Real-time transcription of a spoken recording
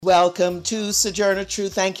Welcome to Sojourner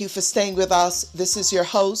Truth. Thank you for staying with us. This is your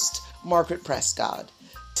host, Margaret Prescott.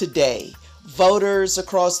 Today, voters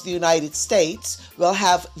across the United States will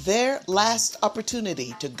have their last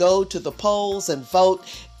opportunity to go to the polls and vote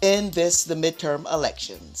in the midterm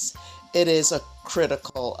elections. It is a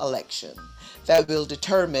critical election that will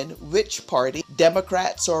determine which party,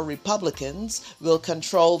 Democrats or Republicans, will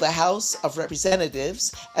control the House of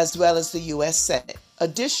Representatives as well as the U.S. Senate.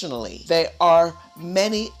 Additionally, there are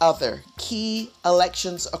many other key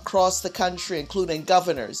elections across the country, including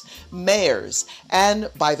governors, mayors, and,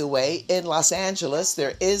 by the way, in Los Angeles,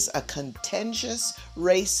 there is a contentious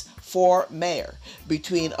race for mayor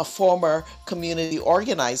between a former community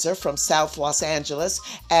organizer from South Los Angeles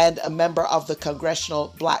and a member of the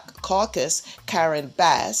Congressional Black Caucus, Karen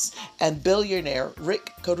Bass, and billionaire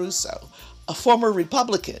Rick Caruso, a former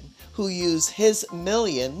Republican who used his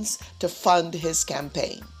millions to fund his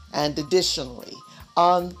campaign. And additionally,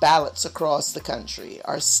 on ballots across the country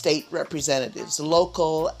are state representatives,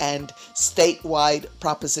 local and statewide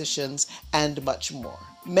propositions, and much more.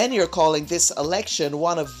 Many are calling this election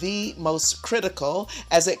one of the most critical,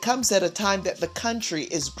 as it comes at a time that the country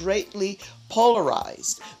is greatly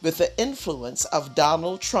polarized, with the influence of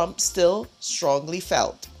Donald Trump still strongly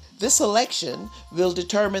felt. This election will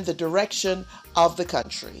determine the direction of the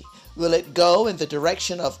country. Will it go in the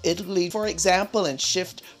direction of Italy, for example, and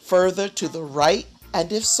shift further to the right?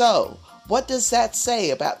 And if so, what does that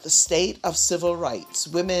say about the state of civil rights,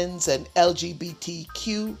 women's and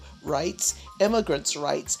LGBTQ rights, immigrants'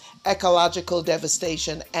 rights, ecological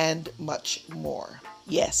devastation, and much more?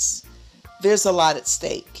 Yes, there's a lot at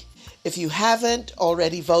stake. If you haven't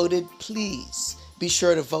already voted, please be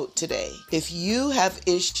sure to vote today. If you have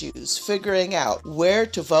issues figuring out where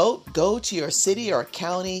to vote, go to your city or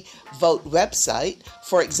county vote website.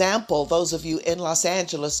 For example, those of you in Los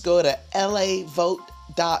Angeles, go to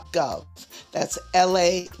lavote.gov. That's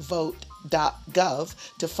lavote.gov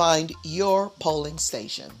to find your polling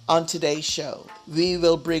station. On today's show, we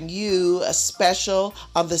will bring you a special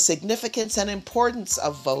on the significance and importance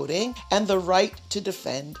of voting and the right to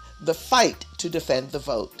defend the fight to defend the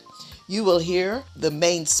vote. You will hear the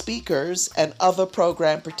main speakers and other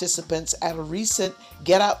program participants at a recent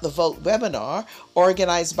Get Out the Vote webinar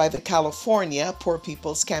organized by the California Poor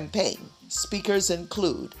People's Campaign. Speakers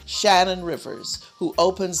include Shannon Rivers, who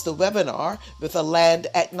opens the webinar with a land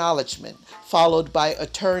acknowledgement, followed by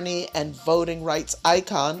attorney and voting rights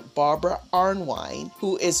icon Barbara Arnwine,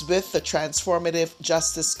 who is with the Transformative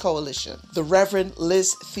Justice Coalition. The Reverend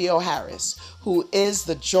Liz Theoharis, who is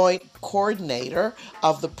the joint coordinator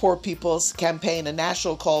of the Poor People's Campaign, a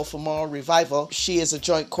national call for moral revival. She is a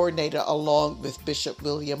joint coordinator along with Bishop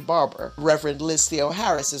William Barber. Reverend Liz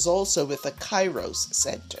Theoharis is also with the Kairos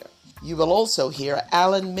Center. You will also hear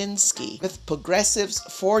Alan Minsky with Progressives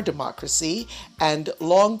for Democracy and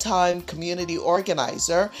longtime community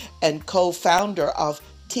organizer and co-founder of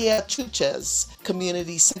Tia Chucha's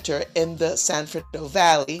Community Center in the San Fernando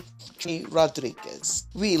Valley, Rodriguez.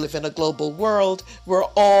 We live in a global world. We're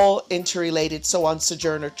all interrelated. So on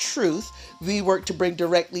Sojourner Truth, we work to bring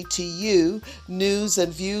directly to you news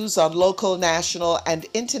and views on local, national, and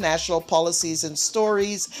international policies and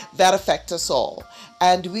stories that affect us all.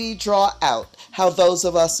 And we draw out how those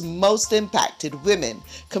of us most impacted, women,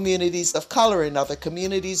 communities of color, and other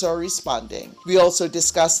communities are responding. We also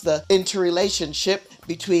discuss the interrelationship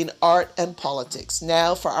between art and politics.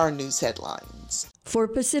 Now for our news headlines. For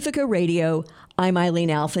Pacifica Radio, I'm Eileen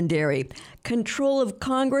Alfandary. Control of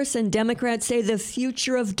Congress and Democrats say the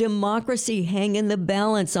future of democracy hang in the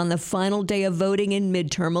balance on the final day of voting in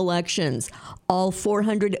midterm elections. All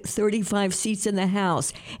 435 seats in the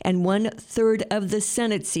House and 1/3 of the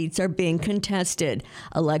Senate seats are being contested.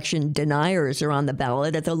 Election deniers are on the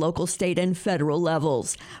ballot at the local, state, and federal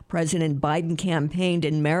levels. President Biden campaigned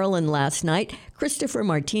in Maryland last night. Christopher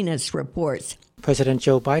Martinez reports. President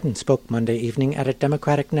Joe Biden spoke Monday evening at a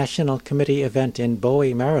Democratic National Committee event in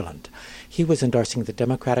Bowie, Maryland. He was endorsing the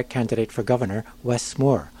Democratic candidate for governor, Wes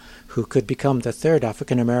Moore, who could become the third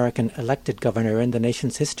African-American elected governor in the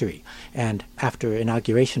nation's history, and, after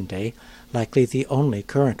Inauguration Day, likely the only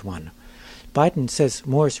current one. Biden says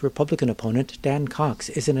Moore's Republican opponent, Dan Cox,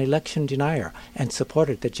 is an election denier and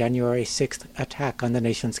supported the January 6th attack on the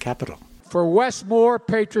nation's capital. For Wes Moore,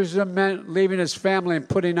 patriotism meant leaving his family and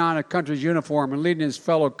putting on a country's uniform and leading his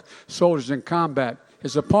fellow soldiers in combat.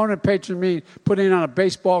 His opponent, patriotism means putting on a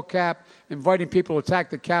baseball cap, inviting people to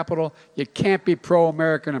attack the Capitol. You can't be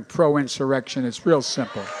pro-American and pro-insurrection. It's real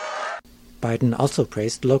simple. Biden also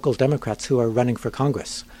praised local Democrats who are running for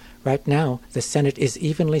Congress. Right now, the Senate is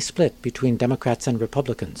evenly split between Democrats and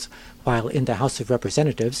Republicans, while in the House of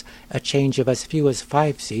Representatives, a change of as few as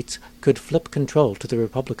 5 seats could flip control to the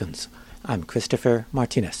Republicans. I'm Christopher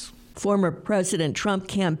Martinez. Former President Trump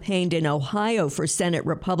campaigned in Ohio for Senate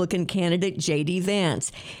Republican candidate J.D.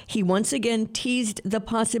 Vance. He once again teased the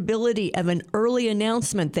possibility of an early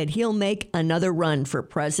announcement that he'll make another run for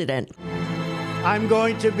president. I'm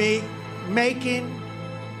going to be making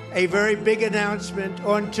a very big announcement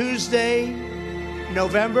on Tuesday,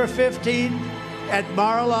 November 15th at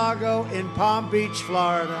Mar-a-Lago in Palm Beach,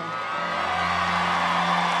 Florida.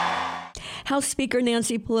 House Speaker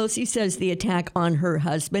Nancy Pelosi says the attack on her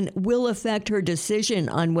husband will affect her decision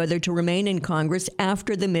on whether to remain in Congress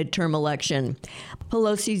after the midterm election.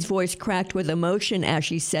 Pelosi's voice cracked with emotion as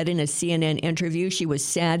she said in a CNN interview she was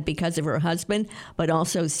sad because of her husband, but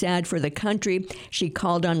also sad for the country. She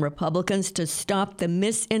called on Republicans to stop the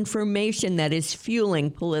misinformation that is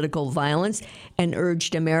fueling political violence and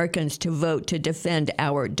urged Americans to vote to defend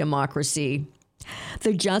our democracy.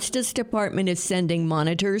 The Justice Department is sending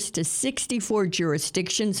monitors to 64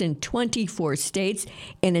 jurisdictions in 24 states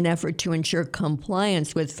in an effort to ensure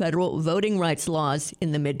compliance with federal voting rights laws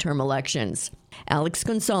in the midterm elections. Alex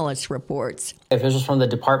Gonzalez reports. Officials from the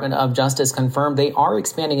Department of Justice confirmed they are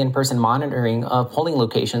expanding in-person monitoring of polling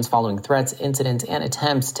locations following threats, incidents, and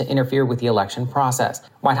attempts to interfere with the election process.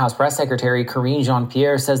 White House Press Secretary Karine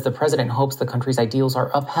Jean-Pierre says the president hopes the country's ideals are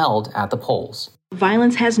upheld at the polls.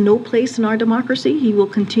 Violence has no place in our democracy. He will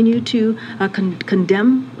continue to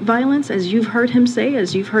condemn violence, as you've heard him say,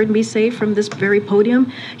 as you've heard me say from this very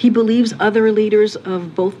podium. He believes other leaders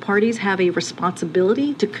of both parties have a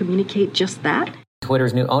responsibility to communicate just that.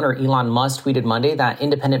 Twitter's new owner, Elon Musk, tweeted Monday that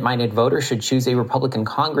independent-minded voters should choose a Republican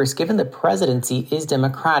Congress given the presidency is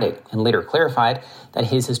Democratic, and later clarified that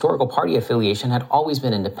his historical party affiliation had always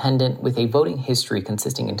been independent, with a voting history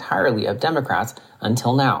consisting entirely of Democrats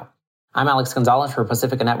until now. I'm Alex Gonzalez for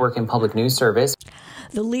Pacifica Network and Public News Service.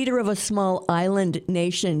 The leader of a small island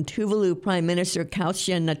nation, Tuvalu Prime Minister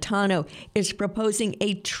Kaushal Natano, is proposing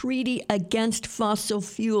a treaty against fossil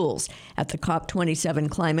fuels at the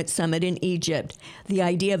COP27 climate summit in Egypt. The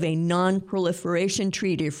idea of a non-proliferation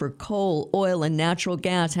treaty for coal, oil, and natural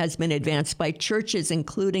gas has been advanced by churches,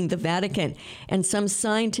 including the Vatican, and some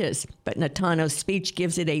scientists, but Natano's speech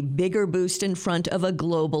gives it a bigger boost in front of a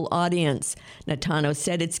global audience. Natano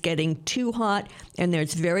said it's getting too hot, and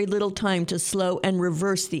there's very little time to slow and reverse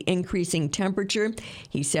the increasing temperature.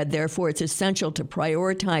 He said, therefore, it's essential to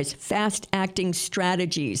prioritize fast-acting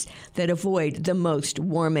strategies that avoid the most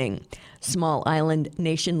warming. Small island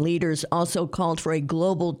nation leaders also called for a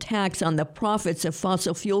global tax on the profits of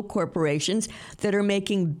fossil fuel corporations that are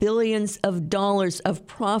making billions of dollars of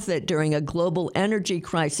profit during a global energy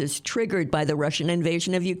crisis triggered by the Russian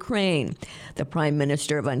invasion of Ukraine. The Prime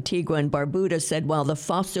Minister of Antigua and Barbuda said while the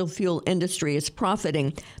fossil fuel industry is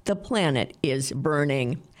profiting, the planet is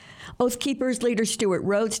burning. Oath Keepers leader Stewart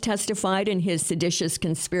Rhodes testified in his seditious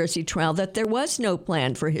conspiracy trial that there was no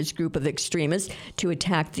plan for his group of extremists to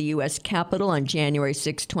attack the U.S. Capitol on January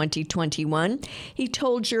 6, 2021. He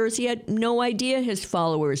told jurors he had no idea his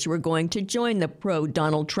followers were going to join the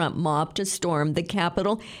pro-Donald Trump mob to storm the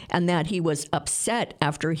Capitol, and that he was upset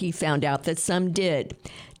after he found out that some did.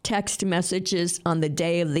 Text messages on the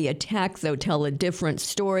day of the attack, though, tell a different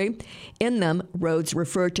story. In them, Rhodes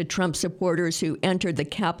referred to Trump supporters who entered the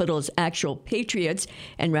Capitol as actual patriots,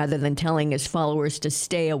 and rather than telling his followers to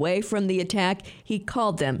stay away from the attack, he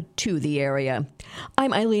called them to the area.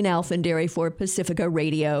 I'm Eileen Alfandary for Pacifica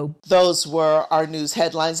Radio. Those were our news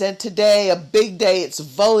headlines, and today, a big day, it's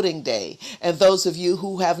voting day. And those of you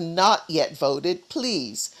who have not yet voted,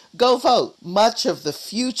 please go vote. Much of the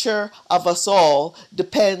future of us all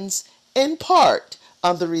depends in part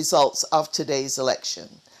on the results of today's election.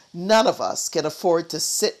 None of us can afford to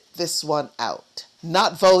sit this one out.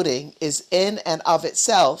 Not voting is in and of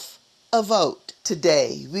itself a vote.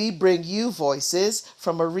 Today, we bring you voices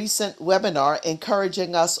from a recent webinar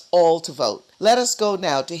encouraging us all to vote. Let us go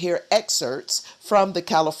now to hear excerpts from the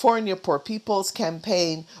California Poor People's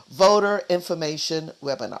Campaign Voter Information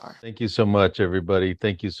Webinar. Thank you so much, everybody.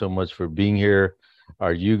 Thank you so much for being here.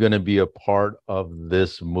 Are you going to be a part of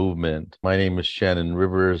this movement? My name is Shannon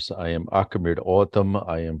Rivers. I am Akamir Autumn.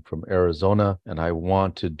 I am from Arizona, and I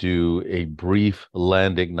want to do a brief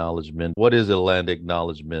land acknowledgement. What is a land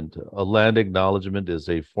acknowledgement? A land acknowledgement is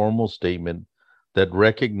a formal statement that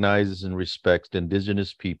recognizes and respects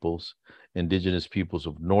indigenous peoples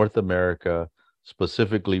of North America,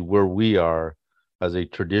 specifically where we are as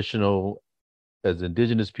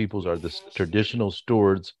indigenous peoples are the traditional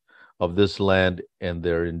stewards of this land, and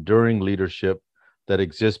their enduring leadership that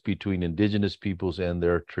exists between indigenous peoples and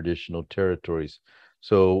their traditional territories.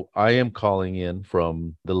 So I am calling in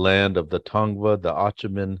from the land of the Tongva, the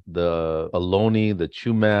Achaman, the Ohlone, the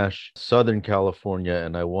Chumash, Southern California,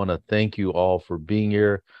 and I want to thank you all for being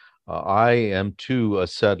here. I am too a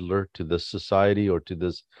settler to this society or to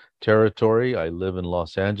this territory. I live in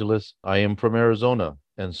Los Angeles. I am from Arizona,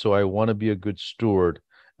 and so I want to be a good steward,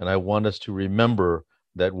 and I want us to remember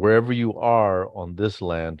that wherever you are on this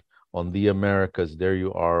land, on the Americas, there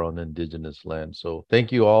you are on indigenous land. So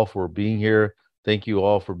thank you all for being here. Thank you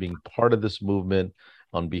all for being part of this movement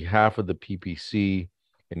on behalf of the PPC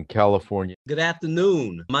in California. Good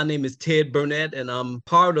afternoon. My name is Ted Burnett, and I'm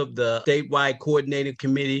part of the statewide coordinating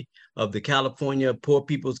committee of the California Poor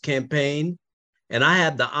People's Campaign. And I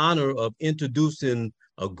have the honor of introducing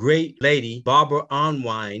a great lady, Barbara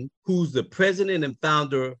Arnwine, who's the president and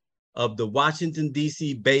founder of the Washington,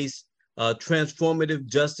 D.C.-based Transformative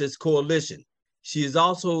Justice Coalition. She is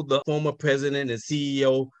also the former president and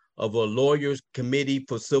CEO of a Lawyers Committee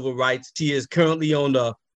for Civil Rights. She is currently on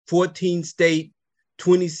the 14-state,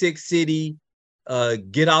 26-city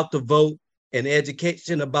Get Out the Vote and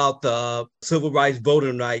education about the Civil Rights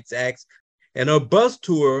Voting Rights Acts. And her bus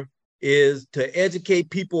tour is to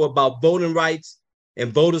educate people about voting rights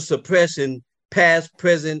and voter suppression, past,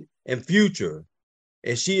 present, and future.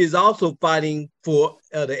 And she is also fighting for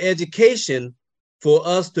the education for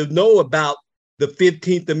us to know about the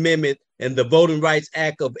 15th Amendment and the Voting Rights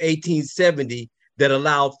Act of 1870 that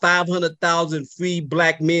allowed 500,000 free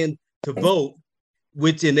Black men to vote,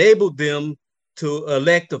 which enabled them to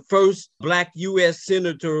elect the first Black U.S.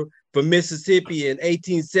 Senator from Mississippi in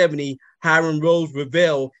 1870, Hiram Rose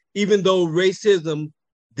Revelle, even though racism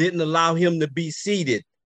didn't allow him to be seated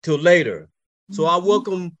till later. So I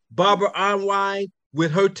welcome Barbara Arnwine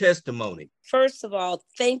with her testimony. First of all,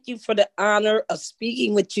 thank you for the honor of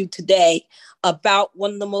speaking with you today about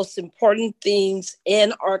one of the most important things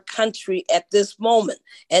in our country at this moment,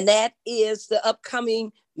 and that is the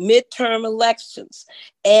upcoming midterm elections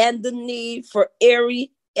and the need for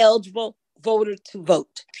every eligible voter to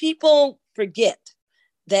vote. People forget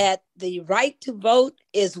that the right to vote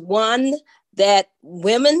is one that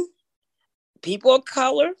women, people of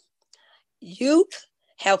color, youth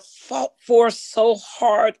have fought for so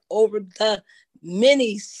hard over the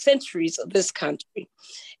many centuries of this country.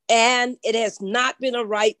 And it has not been a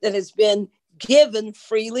right that has been given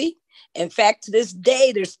freely. In fact, to this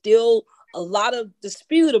day, there's still a lot of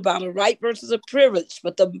dispute about a right versus a privilege.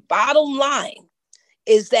 But the bottom line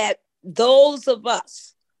is that those of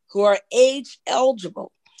us who are age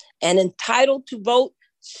eligible and entitled to vote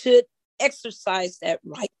should exercise that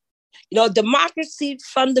right. You know, democracy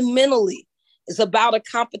fundamentally is about a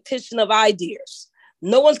competition of ideas.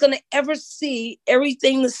 No one's going to ever see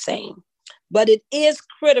everything the same, but it is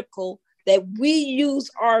critical that we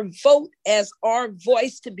use our vote as our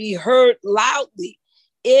voice to be heard loudly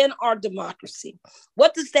in our democracy.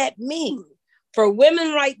 What does that mean? For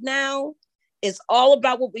women right now, it's all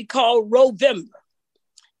about what we call Rovember.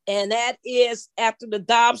 And that is after the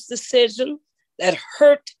Dobbs decision that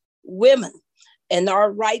hurt women and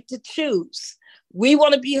our right to choose. We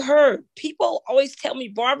want to be heard. People always tell me,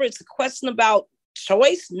 Barbara, it's a question about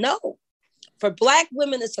choice. No. For Black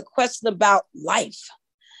women, it's a question about life.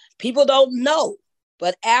 People don't know.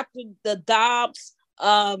 But after the Dobbs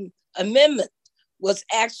amendment was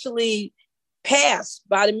actually passed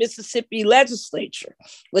by the Mississippi legislature,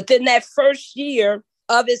 within that first year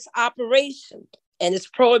of its operation and its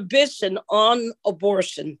prohibition on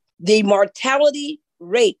abortion, the mortality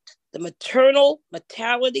rate, the maternal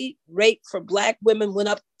mortality rate for Black women went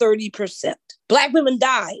up 30%. Black women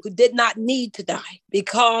died who did not need to die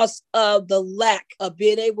because of the lack of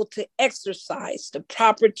being able to exercise the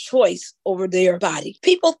proper choice over their body.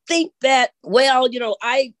 People think that, well, you know,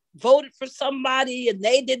 I voted for somebody and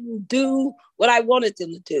they didn't do what I wanted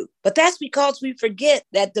them to do. But that's because we forget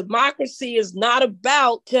that democracy is not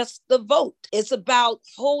about just the vote. It's about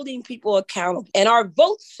holding people accountable. And our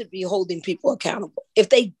votes should be holding people accountable. If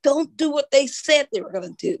they don't do what they said they were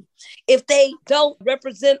going to do, if they don't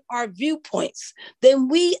represent our viewpoints, then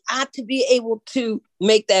we ought to be able to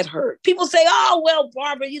make that heard. People say, oh, well,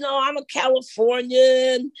 Barbara, you know, I'm a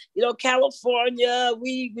Californian, you know, California,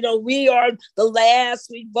 we are the last,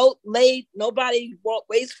 we vote late, nobody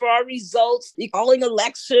waits for our results, calling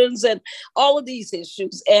elections and all of these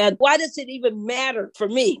issues. And why does it even matter for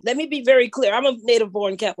me? Let me be very clear. I'm a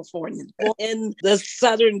native-born Californian, born in the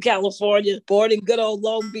Southern California, born in good old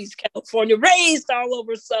Long Beach, California, raised all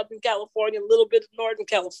over Southern California, a little bit of Northern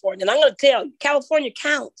California. And I'm going to tell you, California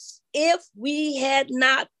counts. If we had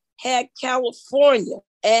not had California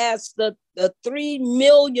as the 3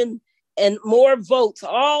 million and more votes,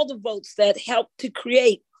 all the votes that helped to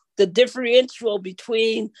create the differential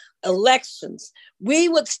between elections, we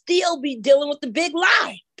would still be dealing with the big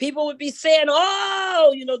lie. People would be saying,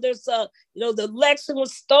 oh, the election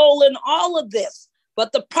was stolen, all of this.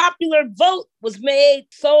 But the popular vote was made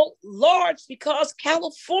so large because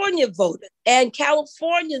California voted. And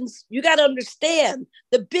Californians, you got to understand,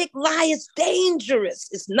 the big lie is dangerous.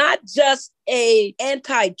 It's not just a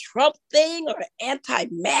anti-Trump thing or an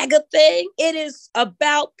anti-MAGA thing. It is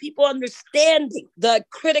about people understanding the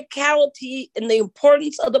criticality and the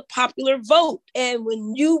importance of the popular vote. And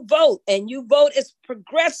when you vote, and you vote as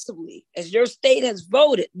progressively as your state has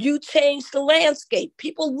voted, you change the landscape.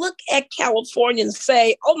 People look at California and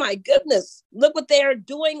say, oh my goodness, look what they are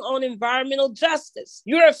doing on environmental justice.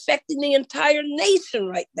 You're affecting the entire nation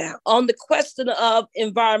right now on the question of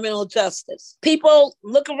environmental justice. People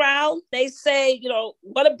look around, they say,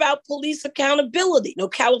 what about police accountability?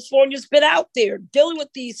 California's been out there dealing with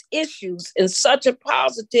these issues in such a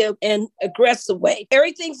positive and aggressive way.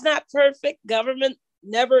 Everything's not perfect. Government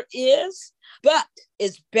never is. But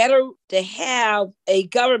it's better to have a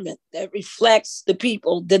government that reflects the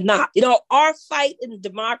people than not. Our fight in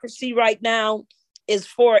democracy right now is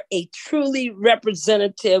for a truly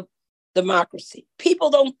representative democracy. People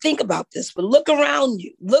don't think about this, but look around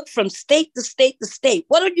you. Look from state to state to state.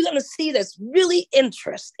 What are you going to see that's really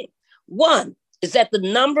interesting? One is that the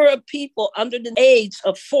number of people under the age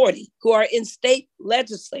of 40 who are in state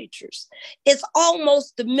legislatures is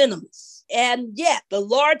almost de minimis. And yet the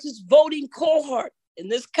largest voting cohort in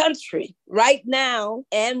this country right now,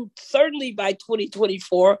 and certainly by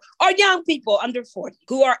 2024, are young people under 40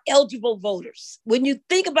 who are eligible voters. When you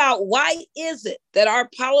think about why is it that our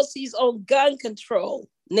policies on gun control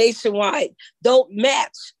nationwide don't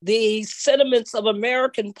match the sentiments of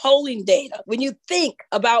American polling data, when you think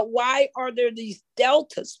about why are there these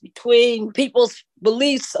deltas between people's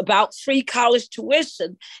beliefs about free college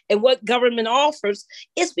tuition and what government offers,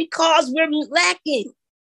 it's because we're lacking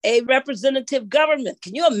a representative government.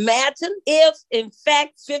 Can you imagine if, in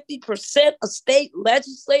fact, 50% of state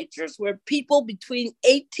legislatures were people between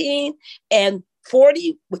 18 and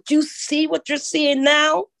 40? Would you see what you're seeing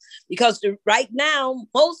now? Because right now,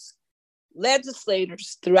 most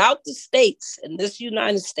legislators throughout the states in this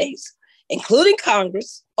United States, including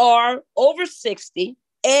Congress, are over 60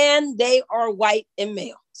 and they are white and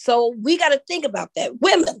male. So we got to think about that.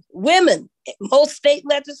 Women, most state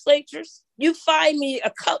legislatures, you find me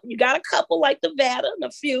you got a couple like Nevada and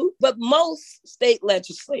a few, but most state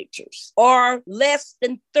legislatures are less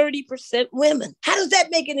than 30% women. How does that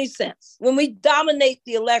make any sense? When we dominate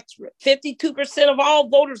the electorate, 52% of all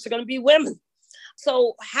voters are going to be women.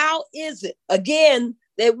 So how is it, again,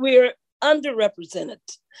 that we're underrepresented?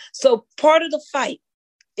 So part of the fight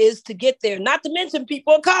is to get there, not to mention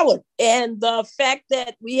people of color. And the fact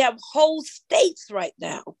that we have whole states right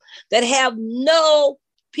now that have no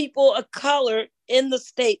people of color in the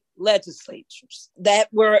state legislatures that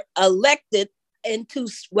were elected into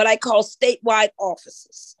what I call statewide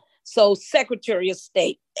offices. So Secretary of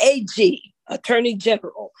State, AG, Attorney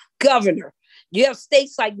General, Governor. You have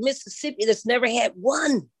states like Mississippi that's never had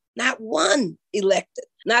not one elected.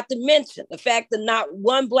 Not to mention the fact that not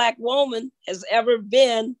one Black woman has ever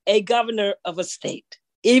been a governor of a state,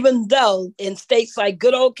 even though in states like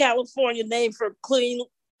good old California, named for Queen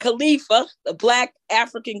Khalifa, the Black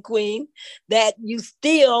African queen, that you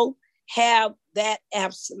still have that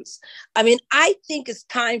absence. I mean, I think it's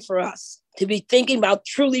time for us to be thinking about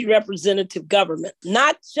truly representative government,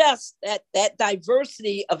 not just that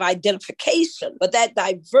diversity of identification, but that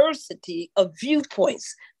diversity of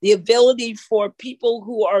viewpoints, the ability for people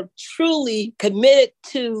who are truly committed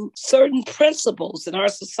to certain principles in our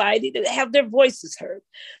society to have their voices heard.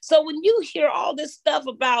 So when you hear all this stuff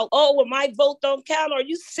about, well, my vote don't count, are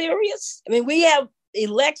you serious? I mean, we have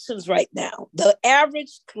elections right now. The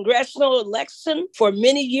average congressional election for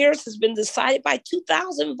many years has been decided by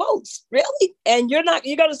 2,000 votes. Really? And you're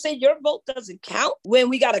going to say your vote doesn't count when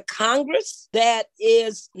we got a Congress that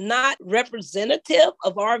is not representative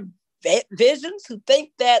of our visions, who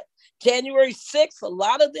think that January 6th, a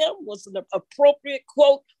lot of them was an appropriate,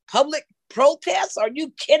 quote, public protest? Are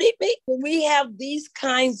you kidding me? When we have these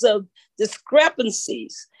kinds of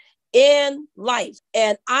discrepancies in life.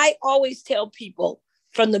 And I always tell people,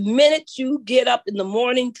 from the minute you get up in the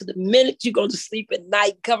morning to the minute you go to sleep at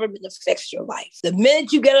night, government affects your life. The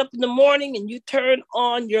minute you get up in the morning and you turn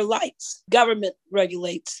on your lights, government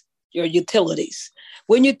regulates your utilities.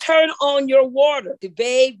 When you turn on your water to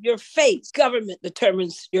bathe your face, government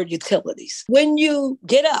determines your utilities. When you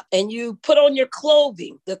get up and you put on your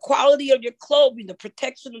clothing, the quality of your clothing, the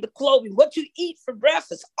protection of the clothing, what you eat for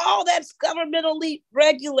breakfast, all that's governmentally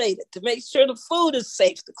regulated to make sure the food is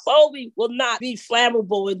safe. The clothing will not be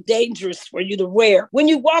flammable and dangerous for you to wear. When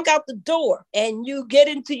you walk out the door and you get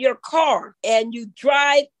into your car and you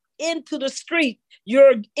drive into the street,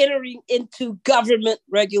 you're entering into government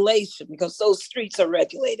regulation because those streets are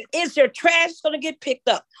regulated. Is your trash going to get picked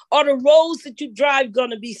up? Are the roads that you drive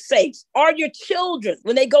going to be safe? Are your children,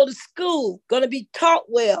 when they go to school, going to be taught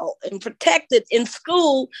well and protected in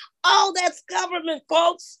school? All that's government,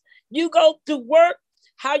 folks. You go to work,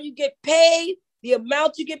 how you get paid, the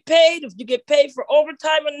amount you get paid, if you get paid for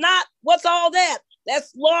overtime or not, what's all that?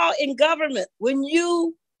 That's law in government. When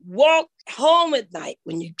you walk home at night,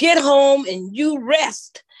 when you get home and you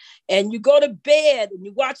rest and you go to bed and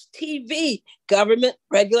you watch TV, government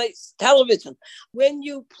regulates television. When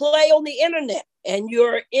you play on the internet and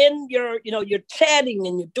you're in you're chatting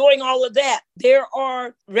and you're doing all of that, there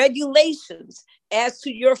are regulations as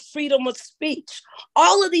to your freedom of speech.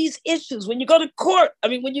 All of these issues, when you go to court,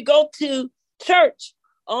 when you go to church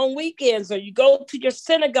on weekends or you go to your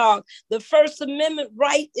synagogue, the First Amendment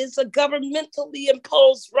right is a governmentally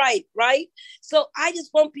imposed right? So I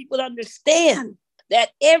just want people to understand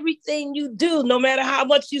that everything you do, no matter how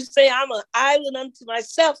much you say I'm an island unto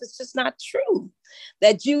myself, it's just not true.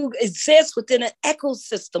 That you exist within an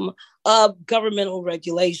ecosystem of governmental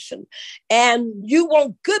regulation. And you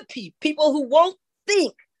want good people who won't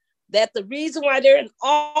think that the reason why they're in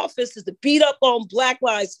office is to beat up on Black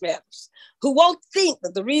Lives Matter, who won't think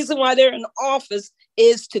that the reason why they're in office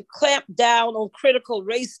is to clamp down on critical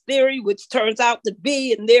race theory, which turns out to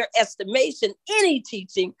be, in their estimation, any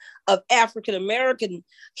teaching of African-American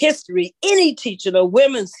history, any teaching of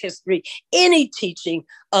women's history, any teaching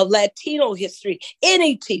of Latino history,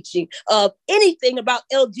 any teaching of anything about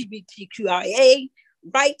LGBTQIA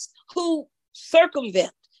rights, who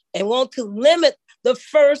circumvent and want to limit the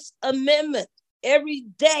First Amendment every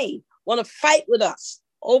day, want to fight with us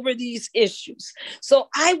over these issues. So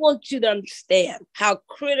I want you to understand how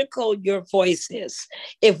critical your voice is.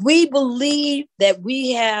 If we believe that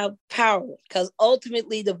we have power, because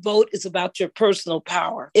ultimately the vote is about your personal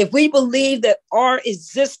power. If we believe that our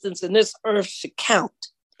existence in this earth should count,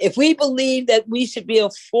 if we believe that we should be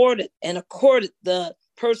afforded and accorded the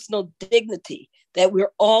personal dignity that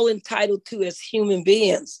we're all entitled to as human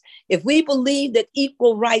beings, if we believe that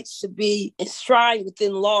equal rights should be enshrined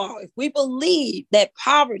within law, if we believe that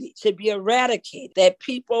poverty should be eradicated, that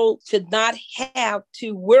people should not have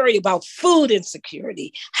to worry about food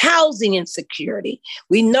insecurity, housing insecurity.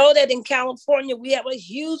 We know that in California, we have a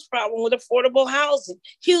huge problem with affordable housing,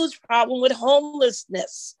 huge problem with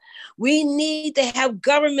homelessness. We need to have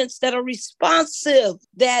governments that are responsive,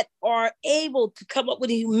 that are able to come up with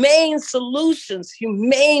humane solutions,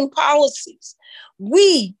 humane policies.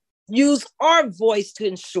 We use our voice to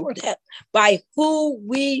ensure that by who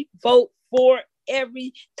we vote for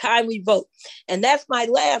every time we vote. And that's my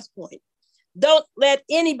last point. Don't let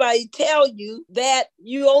anybody tell you that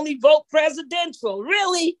you only vote presidential.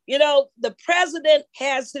 Really, the president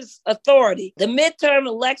has his authority. The midterm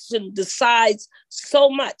election decides so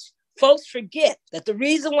much. Folks forget that the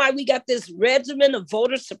reason why we got this regimen of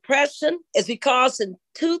voter suppression is because in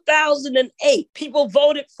 2008, people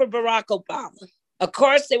voted for Barack Obama. Of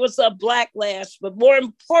course, there was a backlash, but more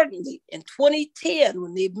importantly, in 2010,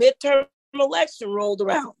 when the midterm election rolled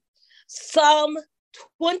around, some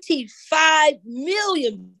 25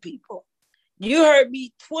 million people, you heard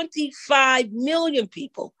me, 25 million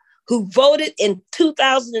people who voted in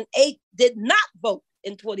 2008 did not vote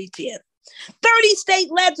in 2010. 30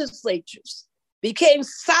 state legislatures became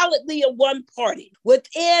solidly a one party.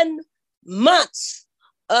 Within months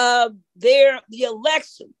of the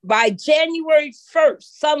election, by January 1st,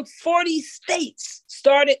 some 40 states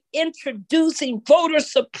started introducing voter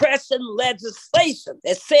suppression legislation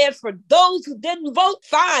that said for those who didn't vote,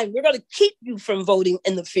 fine, we're going to keep you from voting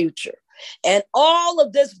in the future. And all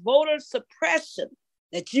of this voter suppression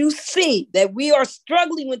that you see that we are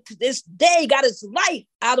struggling with to this day got its life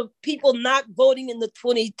out of people not voting in the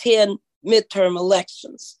 2010 midterm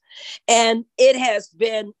elections. And it has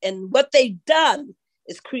been, and what they've done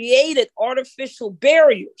is created artificial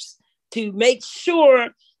barriers to make sure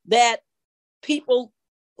that people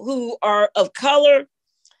who are of color,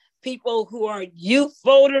 people who are youth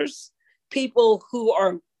voters, people who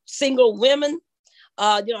are single women,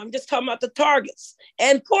 I'm just talking about the targets.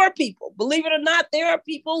 And poor people, believe it or not, there are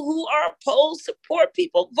people who are opposed to poor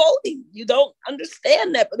people voting. You don't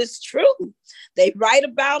understand that, but it's true. They write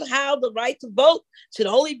about how the right to vote should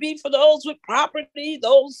only be for those with property,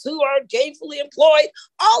 those who are gainfully employed,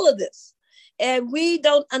 all of this. And we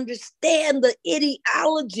don't understand the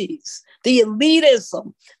ideologies, the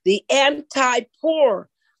elitism, the anti-poor,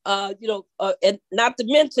 and not to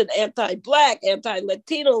mention anti-Black,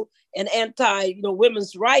 anti-Latino, and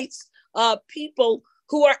women's rights people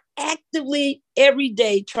who are actively every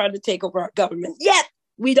day trying to take over our government. Yet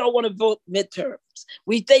we don't want to vote midterms.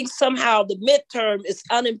 We think somehow the midterm is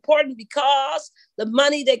unimportant because the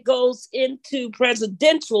money that goes into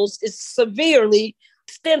presidentials is severely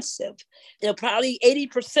extensive. Probably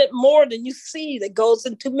 80% more than you see that goes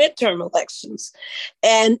into midterm elections.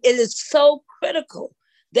 And it is so critical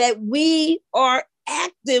that we are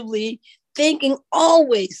actively thinking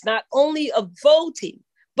always, not only of voting,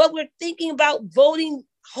 but we're thinking about voting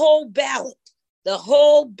the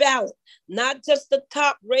whole ballot, not just the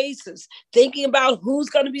top races, thinking about who's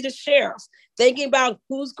going to be the sheriff, thinking about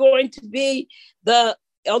who's going to be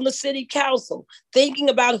on the city council, thinking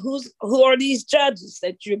about who are these judges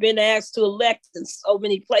that you've been asked to elect in so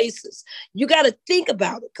many places. You got to think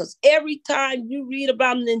about it, because every time you read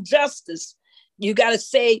about an injustice, you got to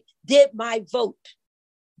say, did my vote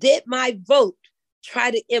try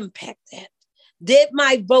to impact that? Did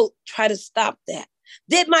my vote try to stop that?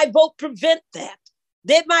 Did my vote prevent that?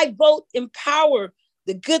 Did my vote empower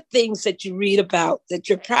the good things that you read about, that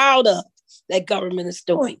you're proud of, that government is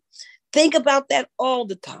doing? Think about that all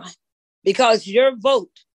the time, because your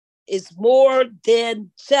vote is more than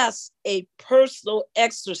just a personal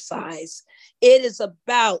exercise. It is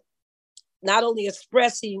about not only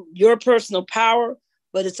expressing your personal power,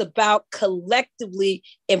 but it's about collectively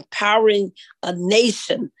empowering a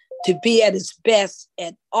nation to be at its best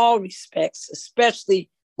at all respects, especially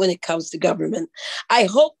when it comes to government. I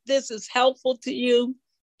hope this is helpful to you.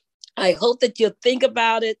 I hope that you'll think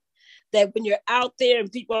about it, that when you're out there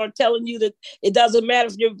and people are telling you that it doesn't matter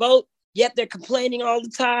if you vote, yet they're complaining all the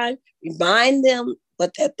time, remind them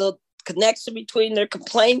that the connection between their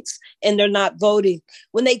complaints and they're not voting.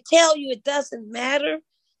 When they tell you it doesn't matter,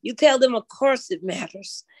 you tell them, of course it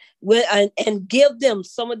matters. And give them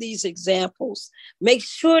some of these examples. Make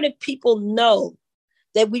sure that people know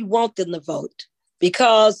that we want them to vote,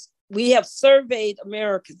 because we have surveyed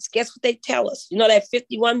Americans. Guess what they tell us? You know that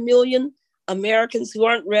 51 million Americans who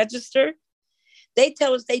aren't registered? They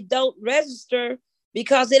tell us they don't register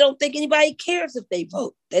because they don't think anybody cares if they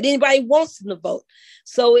vote, that anybody wants them to vote.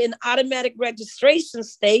 So in automatic registration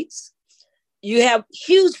states, you have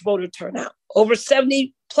huge voter turnout, over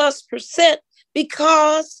 70+%,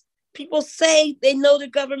 because people say they know the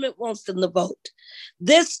government wants them to vote.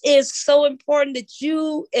 This is so important that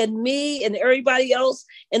you and me and everybody else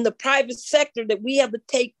in the private sector, that we have to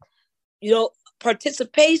take,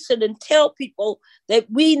 participation and tell people that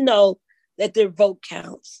we know that their vote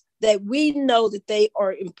counts, that we know that they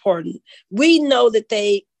are important. We know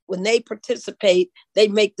that when they participate, they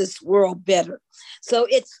make this world better. So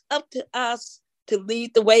it's up to us to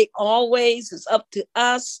lead the way always. It's up to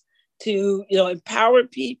us to, empower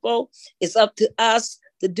people. It's up to us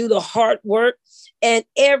to do the hard work. And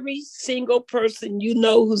every single person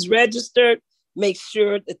who's registered, make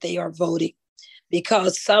sure that they are voting,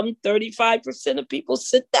 because some 35% of people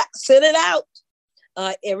sit it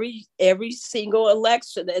out every single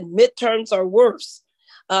election, and midterms are worse.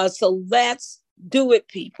 So let's do it,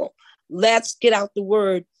 people. Let's get out the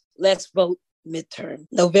word. Let's vote midterm,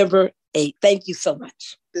 November 8th. Thank you so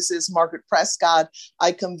much. This is Margaret Prescott.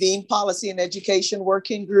 I convene Policy and Education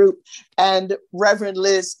Working Group, and Reverend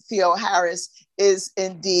Liz Theoharis is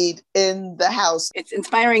indeed in the house. It's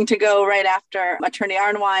inspiring to go right after Attorney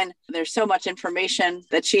Arnwine. There's so much information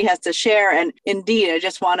that she has to share. And indeed, I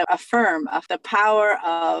just want to affirm the power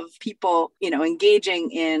of people, engaging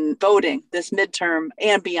in voting this midterm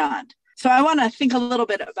and beyond. So I want to think a little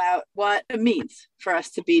bit about what it means for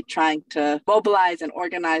us to be trying to mobilize and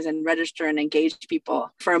organize and register and engage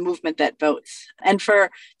people for a movement that votes. And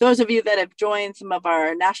for those of you that have joined some of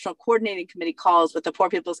our National Coordinating Committee calls with the Poor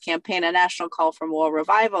People's Campaign, a National Call for Moral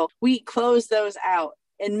Revival, we close those out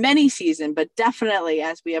in many seasons, but definitely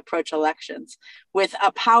as we approach elections, with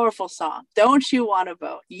a powerful song. Don't you want to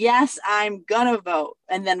vote? Yes, I'm gonna vote.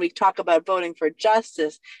 And then we talk about voting for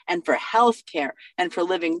justice and for healthcare and for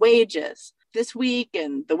living wages. This week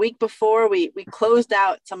and the week before, we closed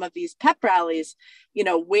out some of these pep rallies,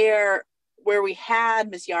 where where we had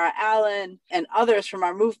Ms. Yara Allen and others from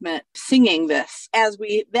our movement singing this, as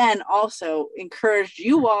we then also encouraged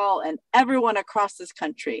you all and everyone across this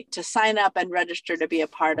country to sign up and register to be a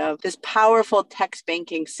part of this powerful text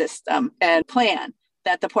banking system and plan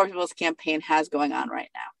that the Poor People's Campaign has going on right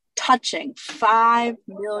now, touching 5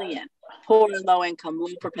 million poor and low-income,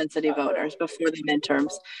 low-propensity voters before the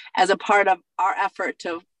midterms as a part of our effort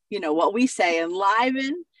to, what we say,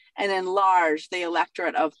 enliven and enlarge the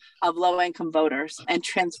electorate of low-income voters and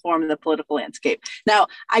transform the political landscape. Now,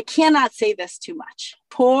 I cannot say this too much.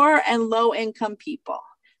 Poor and low-income people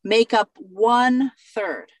make up 1/3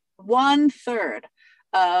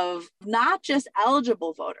 of not just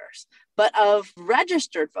eligible voters, but of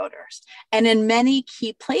registered voters. And in many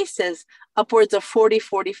key places, upwards of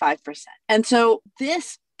 40-45%. And so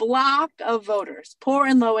this block of voters, poor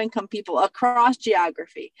and low-income people across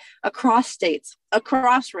geography, across states,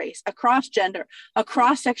 across race, across gender,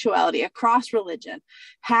 across sexuality, across religion,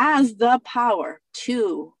 has the power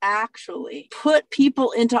to actually put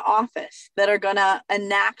people into office that are going to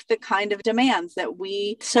enact the kind of demands that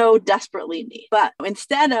we so desperately need. But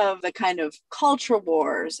instead of the kind of culture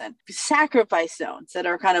wars and sacrifice zones that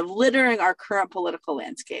are kind of littering our current political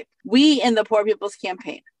landscape, we in the Poor People's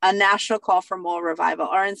Campaign, a national call for moral revival,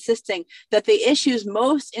 are insisting that the issues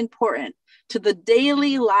most important to the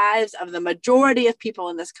daily lives of the majority of people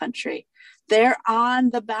in this country, they're on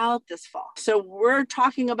the ballot this fall. So we're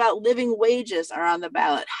talking about living wages are on the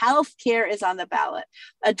ballot. Healthcare is on the ballot.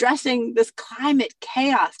 Addressing this climate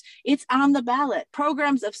chaos, it's on the ballot.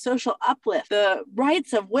 Programs of social uplift, the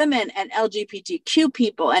rights of women and LGBTQ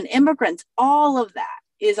people and immigrants, all of that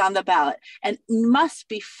is on the ballot and must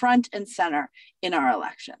be front and center in our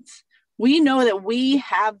elections. We know that we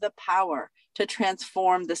have the power to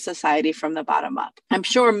transform the society from the bottom up. I'm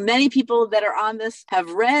sure many people that are on this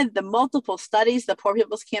have read the multiple studies the Poor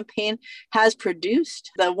People's Campaign has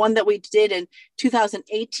produced. The one that we did in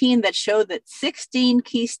 2018 that showed that 16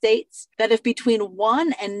 key states that have between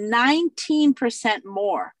 1 and 19%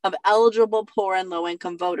 more of eligible poor and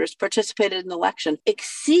low-income voters participated in the election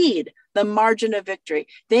exceed the margin of victory.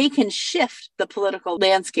 They can shift the political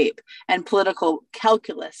landscape and political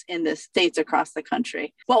calculus in the states across the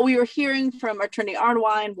country. What we were hearing from Attorney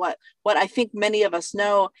Arnwine, what I think many of us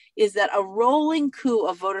know, is that a rolling coup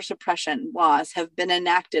of voter suppression laws have been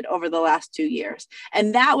enacted over the last 2 years.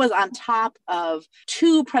 And that was on top of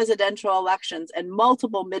 2 presidential elections and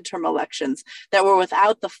multiple midterm elections that were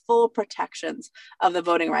without the full protections of the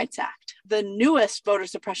Voting Rights Act. The newest voter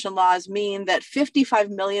suppression laws mean that 55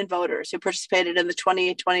 million voters who participated in the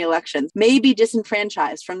 2020 elections may be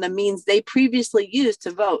disenfranchised from the means they previously used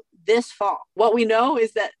to vote this fall. What we know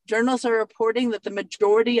is that journalists are reporting that the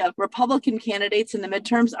majority of Republican candidates in the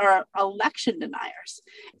midterms are election deniers.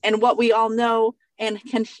 And what we all know and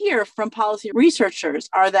can hear from policy researchers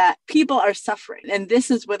are that people are suffering. And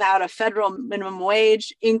this is without a federal minimum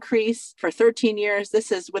wage increase for 13 years.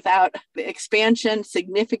 This is without the expansion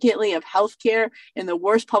significantly of healthcare in the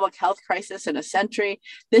worst public health crisis in a century.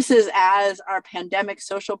 This is as our pandemic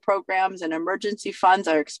social programs and emergency funds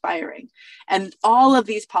are expiring. And all of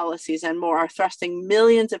these policies and more are thrusting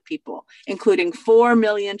millions of people, including 4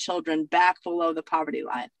 million children, back below the poverty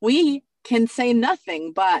line. We can say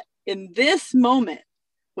nothing but in this moment,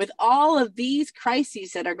 with all of these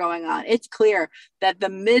crises that are going on, it's clear that the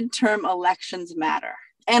midterm elections matter.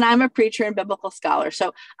 And I'm a preacher and biblical scholar.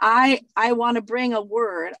 So I want to bring a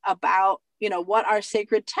word about, what our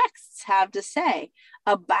sacred texts have to say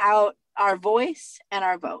about our voice and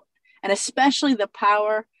our vote, and especially the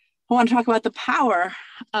power. I want to talk about the power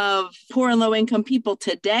of poor and low income people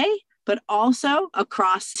today, but also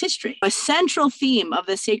across history. A central theme of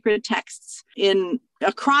the sacred texts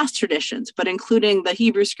across traditions, but including the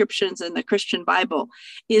Hebrew scriptures and the Christian Bible,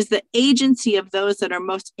 is the agency of those that are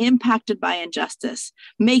most impacted by injustice,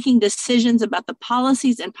 making decisions about the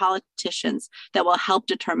policies and politicians that will help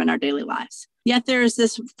determine our daily lives. Yet there is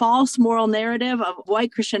this false moral narrative of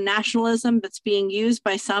white Christian nationalism that's being used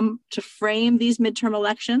by some to frame these midterm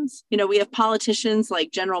elections. We have politicians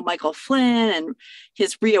like General Michael Flynn and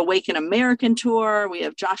his Reawaken American tour. We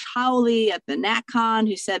have Josh Hawley at the NatCon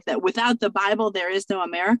who said that without the Bible, there is no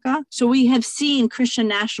America. So we have seen Christian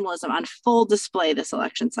nationalism on full display this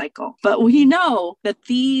election cycle. But we know that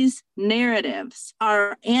these narratives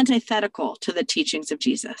are antithetical to the teachings of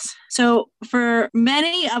Jesus. So for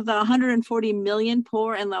many of the 140 million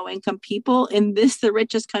poor and low income people in the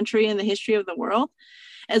richest country in the history of the world,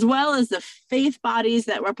 as well as the faith bodies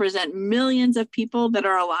that represent millions of people that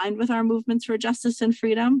are aligned with our movements for justice and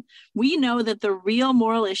freedom, we know that the real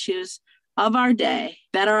moral issues of our day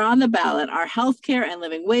that are on the ballot are healthcare and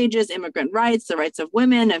living wages, immigrant rights, the rights of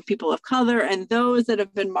women and people of color, and those that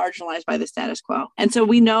have been marginalized by the status quo. And so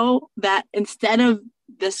we know that instead of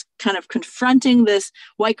this kind of confronting this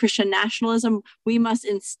white Christian nationalism, we must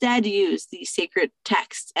instead use these sacred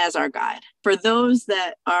texts as our guide. For those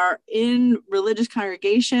that are in religious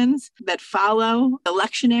congregations that follow the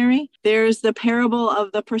lectionary, there's the parable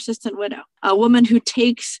of the persistent widow, a woman who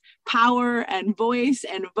takes power and voice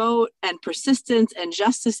and vote and persistence and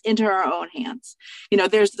justice into her own hands.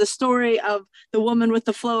 There's the story of the woman with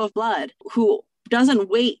the flow of blood who doesn't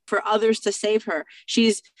wait for others to save her.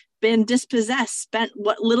 She's been dispossessed, spent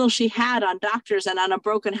what little she had on doctors and on a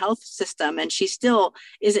broken health system, and she still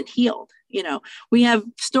isn't healed. We have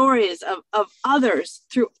stories of others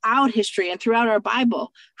throughout history and throughout our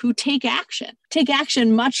Bible who take action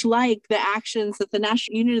much like the actions that the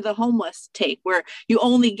National Union of the Homeless take, where you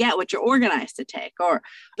only get what you're organized to take, or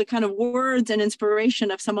the kind of words and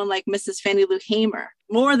inspiration of someone like Mrs. Fannie Lou Hamer.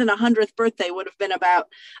 More than 100th birthday would have been about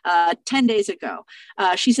 10 days ago.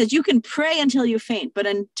 She says, you can pray until you faint, but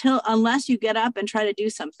unless you get up and try to do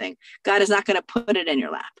something, God is not going to put it in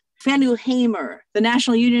your lap. Fannie Lou Hamer, the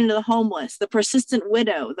National Union of the Homeless, the persistent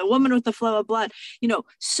widow, the woman with the flow of blood,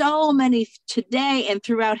 so many today and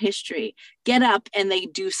throughout history get up and they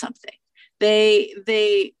do something. They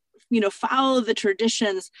follow the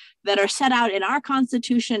traditions that are set out in our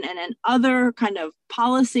Constitution and in other kind of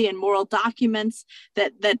policy and moral documents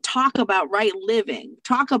that talk about right living,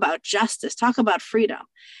 talk about justice, talk about freedom.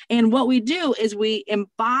 And what we do is we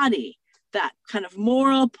embody that kind of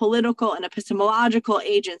moral, political, and epistemological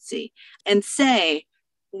agency and say,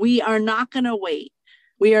 we are not going to wait.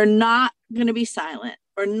 We are not going to be silent.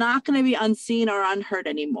 We're not going to be unseen or unheard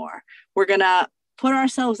anymore. We're going to put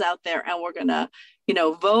ourselves out there and we're going to,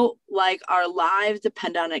 vote like our lives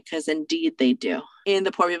depend on it, because indeed they do. In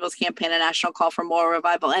the Poor People's Campaign, a national call for moral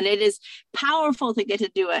revival. And it is powerful to get to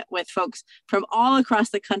do it with folks from all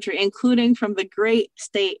across the country, including from the great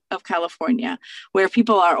state of California, where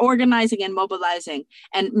people are organizing and mobilizing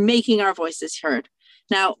and making our voices heard.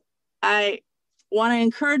 Now, I want to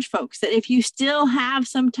encourage folks that if you still have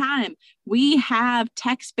some time, we have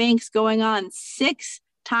text banks going on 6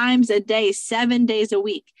 times a day, 7 days a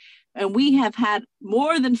week. And we have had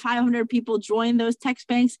more than 500 people join those text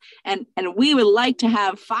banks. And we would like to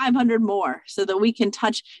have 500 more so that we can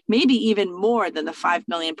touch maybe even more than the 5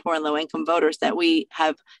 million poor and low income voters that we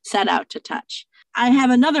have set out to touch. I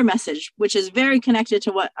have another message, which is very connected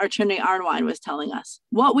to what Attorney Arnwine was telling us.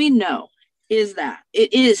 What we know is that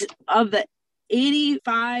it is of the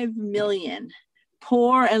 85 million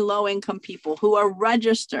poor and low income people who are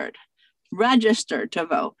registered to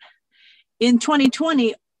vote. In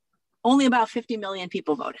 2020, only about 50 million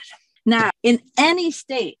people voted. Now, in any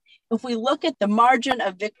state, if we look at the margin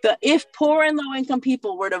of victory, if poor and low income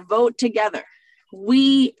people were to vote together,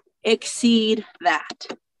 we exceed that.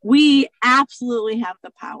 We absolutely have the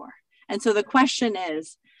power. And so the question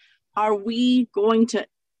is, are we going to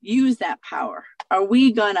use that power? Are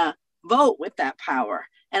we going to vote with that power?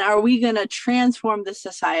 And are we going to transform the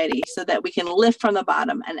society so that we can lift from the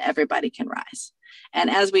bottom and everybody can rise? And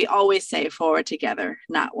as we always say, forward together,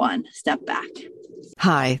 not one step back.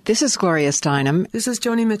 Hi, this is Gloria Steinem. This is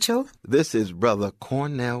Joni Mitchell. This is Brother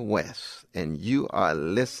Cornel West, and you are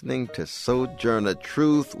listening to Sojourner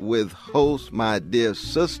Truth with host, my dear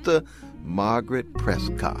sister, Margaret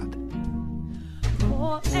Prescott.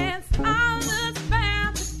 Poor and silent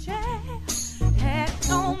found the chair, had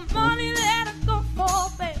no money, let it go for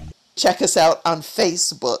bail. Check us out on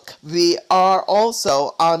Facebook. We are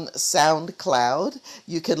also on SoundCloud.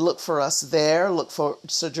 You can look for us there. Look for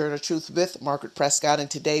Sojourner Truth with Margaret Prescott. And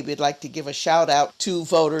today we'd like to give a shout out to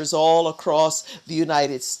voters all across the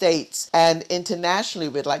United States. And internationally,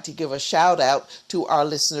 we'd like to give a shout out to our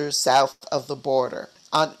listeners south of the border.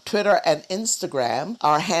 On Twitter and Instagram,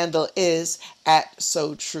 our handle is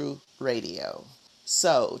 @SoTrueRadio.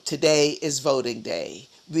 So today is voting day.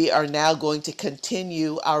 We are now going to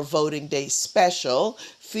continue our Voting Day special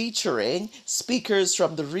featuring speakers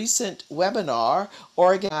from the recent webinar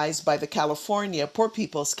organized by the California Poor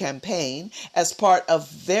People's Campaign as part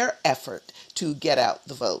of their effort to get out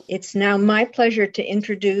the vote. It's now my pleasure to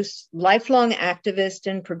introduce lifelong activist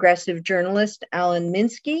and progressive journalist Alan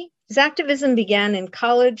Minsky. His activism began in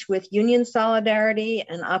college with union solidarity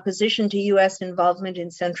and opposition to U.S. involvement in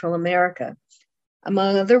Central America.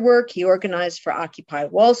 Among other work, he organized for Occupy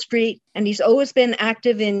Wall Street, and he's always been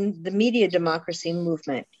active in the media democracy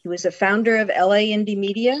movement. He was a founder of LA Indie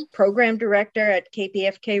Media, program director at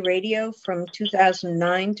KPFK Radio from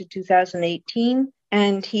 2009 to 2018,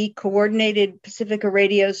 and he coordinated Pacifica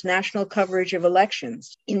Radio's national coverage of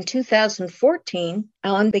elections. In 2014,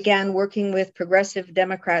 Alan began working with Progressive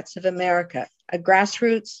Democrats of America, a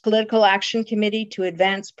grassroots political action committee to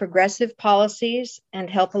advance progressive policies and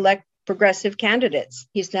help elect progressive candidates.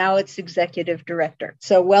 He's now its executive director.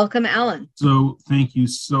 So welcome, Alan. So thank you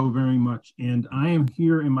so very much. And I am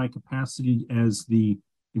here in my capacity as the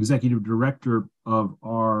executive director of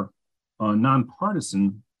our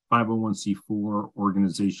nonpartisan 501c4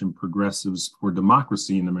 organization, Progressives for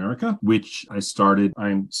Democracy in America, which I started.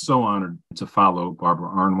 I'm so honored to follow Barbara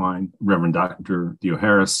Arnwine, Reverend Dr. Theo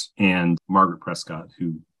Harris, and Margaret Prescott,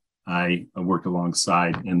 who I worked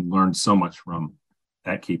alongside and learned so much from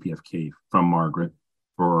at KPFK from Margaret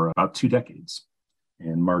for about 2 decades.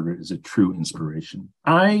 And Margaret is a true inspiration.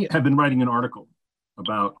 I have been writing an article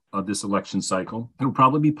about this election cycle. It'll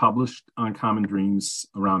probably be published on Common Dreams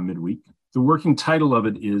around midweek. The working title of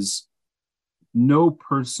it is No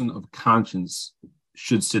Person of Conscience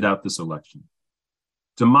Should Sit Out This Election.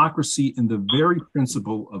 Democracy and the very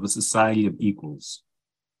principle of a society of equals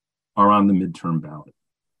are on the midterm ballot.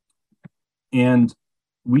 And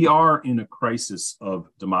we are in a crisis of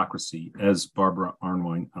democracy, as Barbara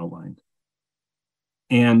Arnwine outlined.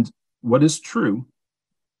 And what is true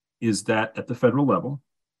is that at the federal level,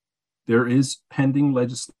 there is pending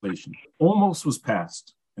legislation, almost was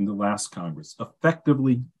passed in the last Congress.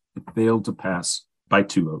 Effectively, it failed to pass by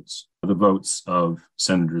 2 votes, the votes of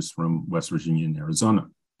senators from West Virginia and Arizona.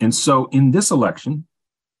 And so in this election,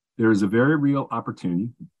 there is a very real opportunity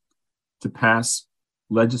to pass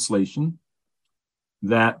legislation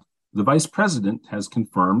that the vice president has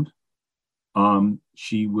confirmed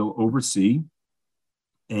she will oversee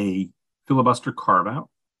a filibuster carve-out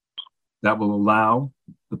that will allow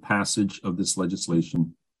the passage of this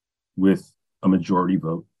legislation with a majority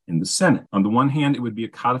vote in the Senate. On the one hand, it would be a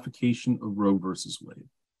codification of Roe versus Wade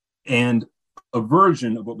and a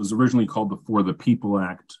version of what was originally called the For the People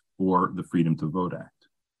Act or the Freedom to Vote Act.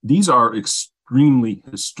 These are extremely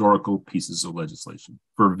historical pieces of legislation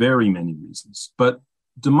for very many reasons. But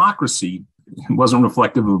democracy wasn't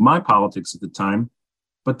reflective of my politics at the time,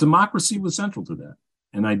 but democracy was central to that.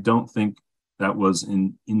 And I don't think that was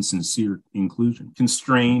an insincere inclusion.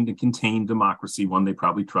 Constrained and contained democracy, one they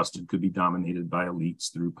probably trusted could be dominated by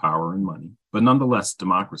elites through power and money, but nonetheless,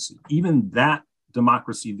 democracy. Even that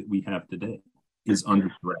democracy that we have today is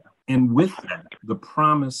under threat. And with that, the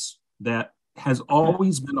promise that has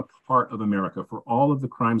always been a part of America for all of the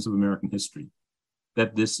crimes of American history,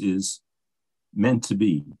 that this is meant to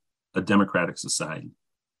be a democratic society,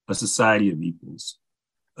 a society of equals,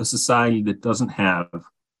 a society that doesn't have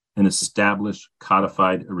an established,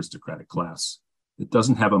 codified aristocratic class. It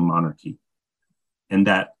doesn't have a monarchy. And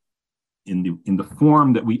that in the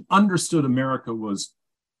form that we understood America was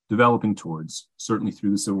developing towards, certainly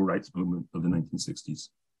through the civil rights movement of the 1960s,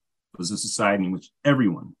 was a society in which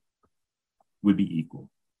everyone would be equal.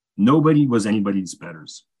 Nobody was anybody's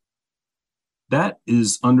betters. That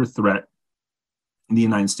is under threat in the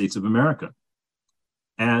United States of America,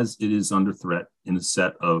 as it is under threat in a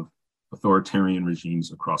set of authoritarian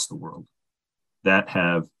regimes across the world that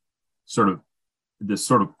have this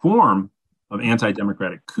sort of form of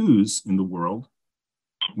anti-democratic coups in the world,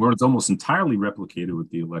 where it's almost entirely replicated with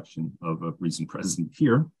the election of a recent president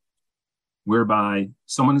here, whereby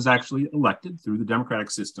someone is actually elected through the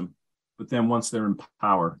democratic system, but then once they're in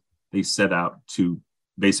power, they set out to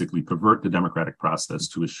basically pervert the democratic process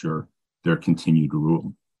to assure their continued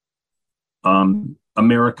rule.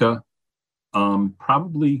 America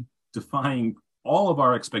probably defying all of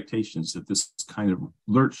our expectations that this kind of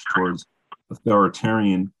lurch towards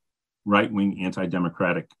authoritarian, right-wing,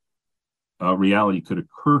 anti-democratic reality could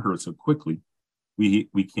occur so quickly.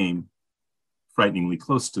 We came frighteningly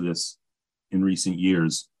close to this in recent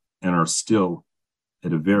years and are still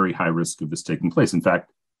at a very high risk of this taking place. In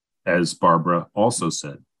fact, as Barbara also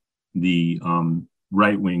said, the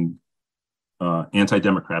right-wing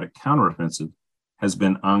anti-democratic counteroffensive has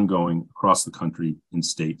been ongoing across the country in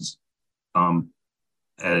states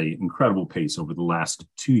at an incredible pace over the last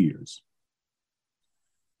 2 years.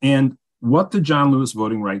 And what the John Lewis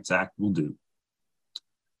Voting Rights Act will do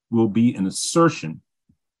will be an assertion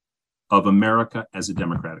of America as a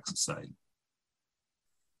democratic society.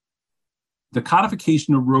 The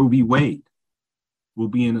codification of Roe v. Wade will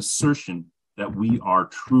be an assertion that we are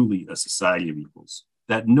truly a society of equals,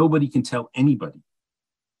 that nobody can tell anybody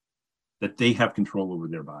that they have control over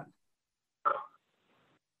their body.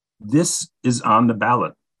 This is on the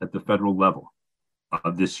ballot at the federal level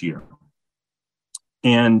this year.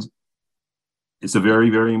 And it's a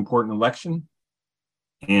very, very important election.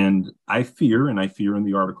 And I fear in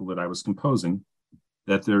the article that I was composing,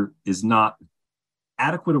 that there is not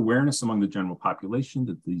adequate awareness among the general population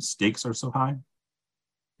that these stakes are so high,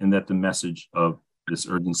 and that the message of this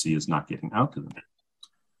urgency is not getting out to them.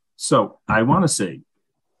 So I want to say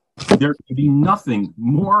there can be nothing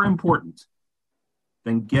more important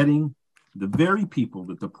than getting the very people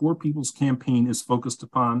that the Poor People's Campaign is focused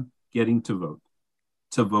upon getting to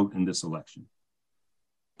vote in this election.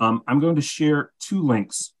 I'm going to share 2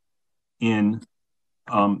 links in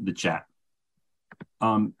the chat.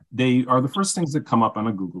 They are the first things that come up on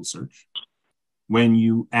a Google search when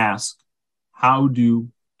you ask, how do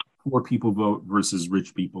poor people vote versus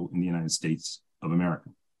rich people in the United States of America?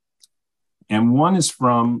 And one is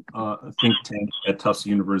from a think tank at Tufts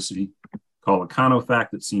University called EconoFact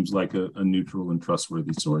that seems like a neutral and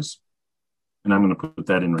trustworthy source. And I'm going to put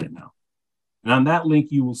that in right now. And on that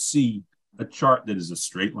link, you will see a chart that is a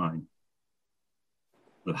straight line.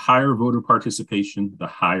 The higher voter participation, the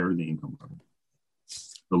higher the income level.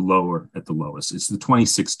 The lower at the lowest. It's the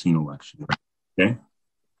 2016 election, okay?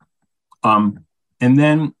 And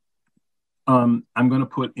then I'm going to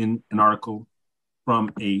put in an article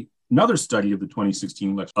from another study of the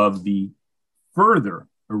 2016 election of the further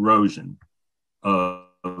erosion of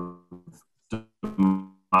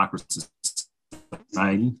democracy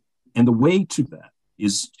society. And the way to that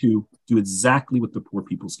is to do exactly what the Poor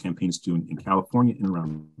People's Campaign is doing in California and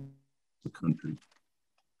around the country.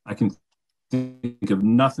 I can think of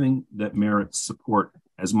nothing that merits support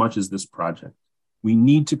as much as this project. We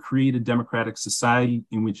need to create a democratic society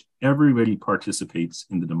in which everybody participates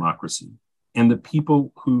in the democracy. And the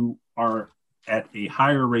people who are at a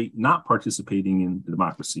higher rate not participating in the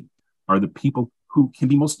democracy are the people who can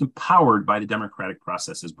be most empowered by the democratic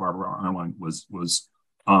process, as Barbara Arnwine was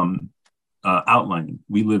outlining.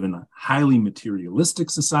 We live in a highly materialistic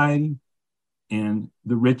society, and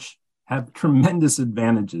the rich have tremendous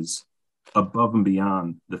advantages above and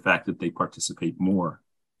beyond the fact that they participate more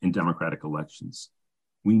in democratic elections.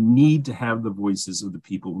 We need to have the voices of the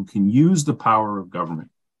people who can use the power of government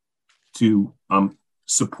to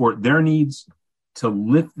support their needs, to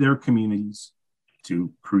lift their communities,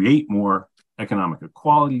 to create more economic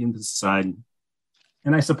equality in the society.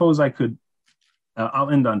 And I suppose I could,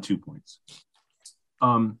 I'll end on 2 points.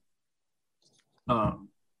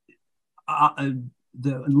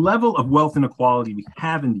 The level of wealth inequality we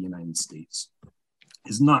have in the United States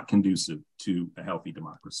is not conducive to a healthy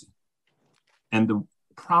democracy. And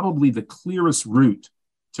probably the clearest route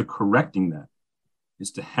to correcting that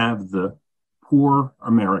is to have the poor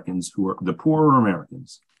Americans who are the poorer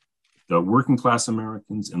Americans, the working class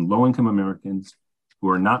Americans and low income Americans who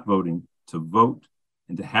are not voting, to vote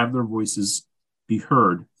and to have their voices be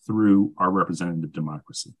heard through our representative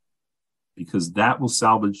democracy, because that will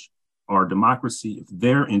salvage our democracy if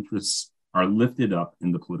their interests are lifted up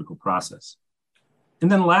in the political process.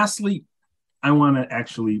 And then lastly, I want to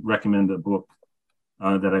actually recommend a book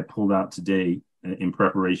that I pulled out today in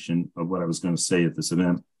preparation of what I was going to say at this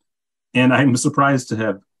event. And I'm surprised to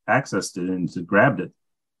have accessed it and to grabbed it.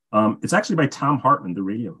 It's actually by Thom Hartmann, the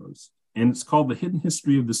radio host. And it's called The Hidden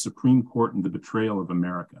History of the Supreme Court and the Betrayal of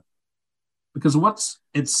America. Because what's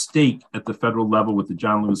at stake at the federal level with the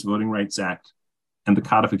John Lewis Voting Rights Act and the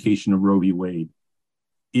codification of Roe v. Wade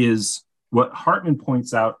is what Hartmann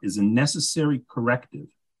points out is a necessary corrective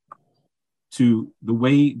to the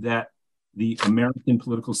way that the American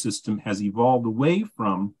political system has evolved away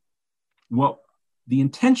from what the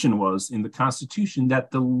intention was in the Constitution,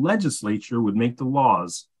 that the legislature would make the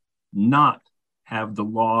laws, not have the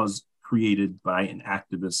laws created by an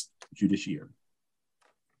activist judiciary.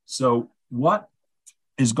 So what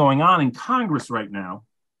is going on in Congress right now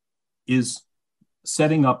is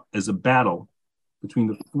setting up as a battle between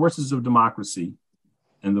the forces of democracy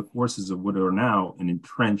and the forces of what are now an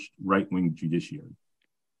entrenched right-wing judiciary.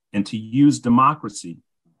 And to use democracy,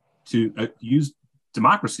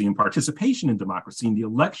 and participation in democracy in the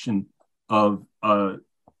election of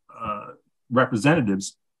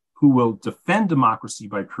representatives who will defend democracy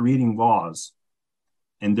by creating laws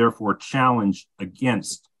and therefore challenge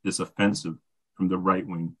against this offensive from the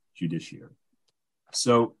right-wing judiciary.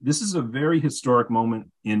 So this is a very historic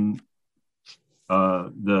moment in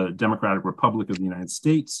the Democratic Republic of the United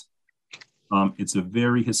States. It's a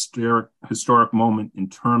very historic moment in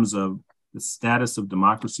terms of the status of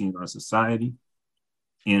democracy in our society.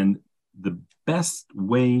 And the best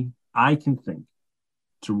way I can think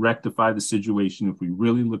to rectify the situation, if we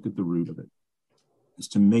really look at the root of it, is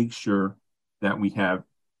to make sure that we have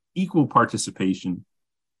equal participation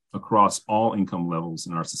across all income levels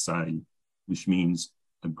in our society, which means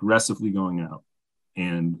aggressively going out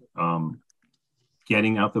and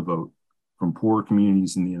getting out the vote from poor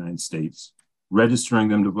communities in the United States registering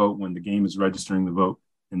them to vote when the game is registering the vote.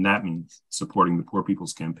 And that means supporting the Poor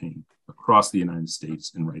People's Campaign across the United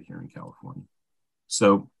States and right here in California.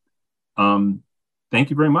 So thank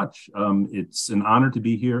you very much. It's an honor to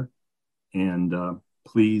be here. And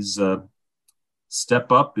please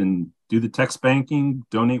step up and do the text banking,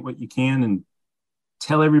 donate what you can, and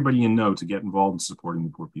tell everybody you know to get involved in supporting the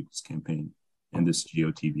Poor People's Campaign and this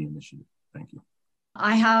GOTV initiative. Thank you.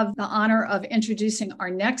 I have the honor of introducing our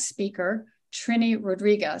next speaker, Trini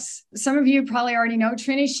Rodriguez. Some of you probably already know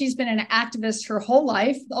Trini. She's been an activist her whole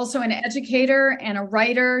life, also an educator and a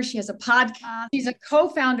writer. She has a podcast. She's a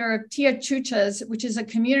co-founder of Tia Chuchas, which is a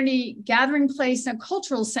community gathering place and a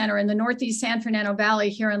cultural center in the Northeast San Fernando Valley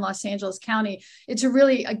here in Los Angeles County. It's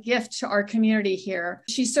really a gift to our community here.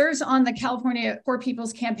 She serves on the California Poor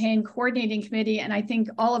People's Campaign Coordinating Committee, and I think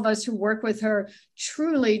all of us who work with her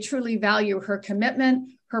truly, truly value her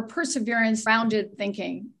commitment, her perseverance, rounded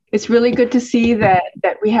thinking. It's really good to see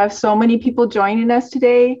that we have so many people joining us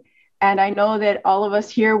today. And I know that all of us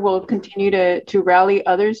here will continue to rally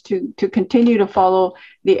others to continue to follow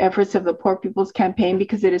the efforts of the Poor People's Campaign,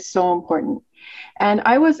 because it is so important. And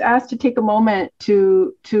I was asked to take a moment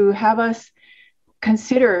to have us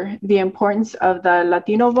consider the importance of the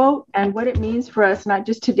Latino vote and what it means for us, not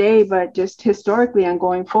just today, but just historically and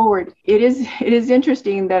going forward. It is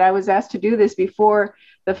interesting that I was asked to do this before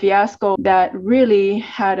the fiasco that really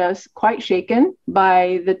had us quite shaken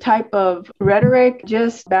by the type of rhetoric,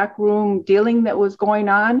 just backroom dealing that was going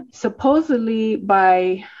on, supposedly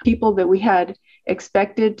by people that we had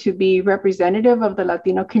expected to be representative of the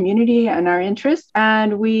Latino community and our interests.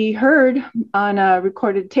 And we heard on a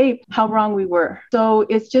recorded tape how wrong we were. So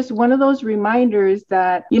it's just one of those reminders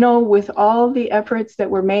that, with all the efforts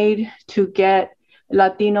that were made to get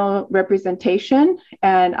Latino representation,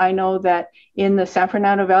 and I know that in the San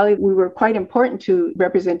Fernando Valley, we were quite important to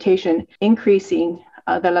representation, increasing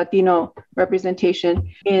the Latino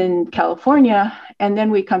representation in California. And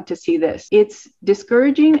then we come to see this. It's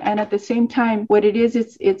discouraging. And at the same time, what it is,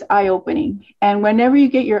 it's eye-opening. And whenever you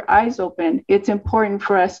get your eyes open, it's important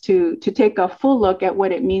for us to take a full look at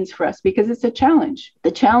what it means for us, because it's a challenge.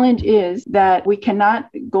 The challenge is that we cannot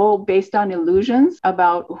go based on illusions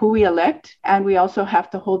about who we elect. And we also have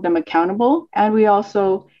to hold them accountable. And we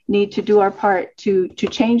also need to do our part to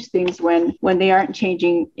change things when they aren't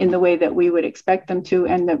changing in the way that we would expect them to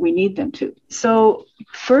and that we need them to. So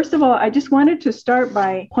first of all, I just wanted to start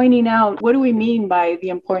by pointing out, what do we mean by the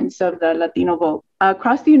importance of the Latino vote?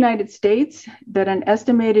 Across the United States, that an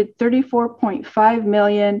estimated 34.5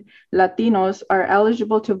 million Latinos are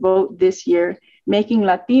eligible to vote this year, making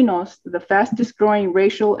Latinos the fastest growing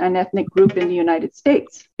racial and ethnic group in the United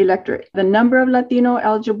States electorate. The number of Latino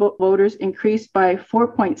eligible voters increased by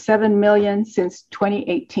 4.7 million since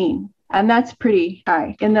 2018. And that's pretty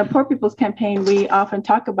high. In the Poor People's Campaign, we often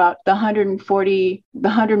talk about the 140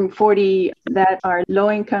 that are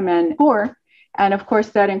low income and poor. And of course,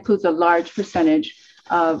 that includes a large percentage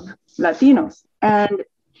of Latinos. And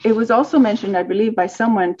it was also mentioned, I believe, by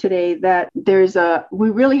someone today that we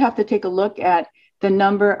really have to take a look at the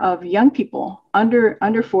number of young people under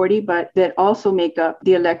 40, but that also make up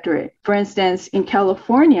the electorate. For instance, in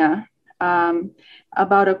California,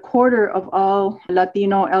 about a quarter of all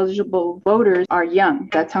Latino eligible voters are young.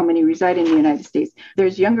 That's how many reside in the United States.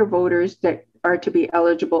 There's younger voters that are to be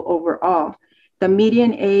eligible overall. The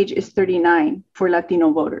median age is 39 for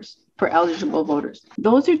Latino voters, for eligible voters.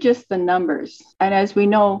 Those are just the numbers. And as we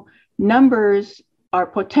know, numbers are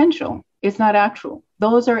potential. It's not actual.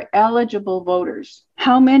 Those are eligible voters.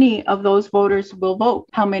 How many of those voters will vote?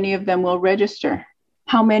 How many of them will register?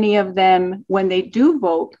 How many of them, when they do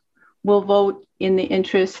vote, will vote in the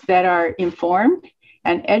interests that are informed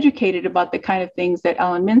and educated about the kind of things that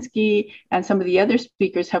Alan Minsky and some of the other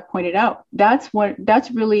speakers have pointed out? That's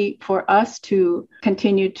really for us to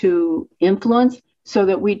continue to influence, so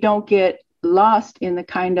that we don't get lost in the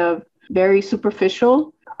kind of very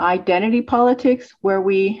superficial identity politics where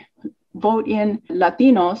we vote in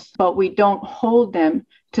Latinos, but we don't hold them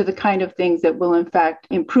to the kind of things that will in fact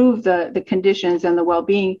improve the conditions and the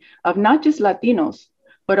well-being of not just Latinos,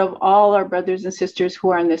 but of all our brothers and sisters who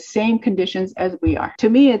are in the same conditions as we are. To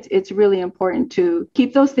me, it's really important to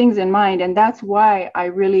keep those things in mind. And that's why I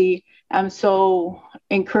really am so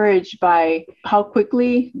encouraged by how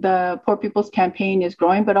quickly the Poor People's Campaign is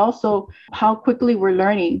growing, but also how quickly we're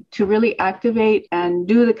learning to really activate and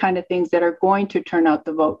do the kind of things that are going to turn out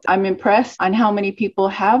the vote. I'm impressed on how many people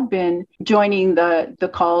have been joining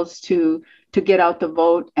the calls to to get out the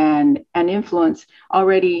vote and influence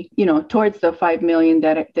already, towards the 5 million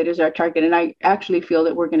that is our target. And I actually feel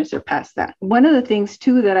that we're going to surpass that. One of the things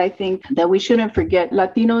too that I think that we shouldn't forget,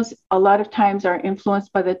 Latinos a lot of times are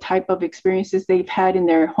influenced by the type of experiences they've had in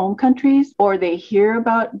their home countries, or they hear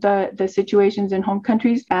about the situations in home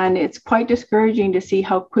countries. And it's quite discouraging to see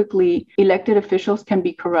how quickly elected officials can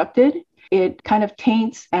be corrupted. It kind of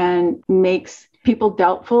taints and makes people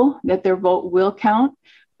doubtful that their vote will count.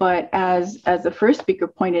 But as the first speaker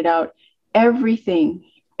pointed out, everything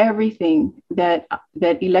that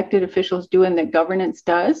elected officials do and that governance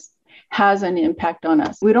does has an impact on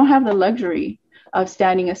us. We don't have the luxury of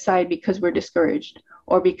standing aside because we're discouraged,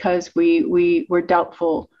 or because we're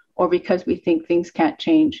doubtful, or because we think things can't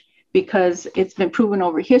change. Because it's been proven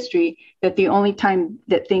over history that the only time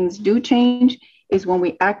that things do change is when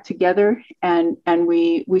we act together and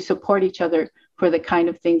we support each other for the kind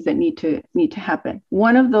of things that need to happen.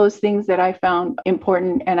 One of those things that I found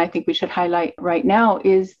important, and I think we should highlight right now,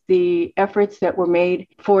 is the efforts that were made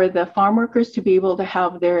for the farm workers to be able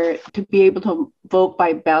to vote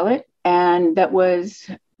by ballot. And that was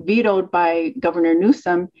vetoed by Governor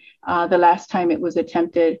Newsom the last time it was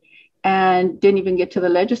attempted, and didn't even get to the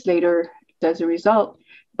legislature as a result.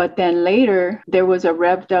 But then later, there was a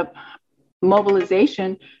revved up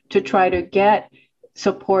mobilization to try to get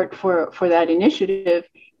support for that initiative.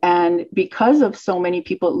 And because of so many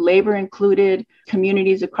people, labor included,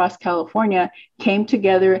 communities across California came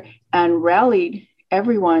together and rallied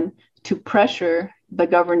everyone to pressure the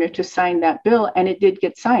governor to sign that bill, and it did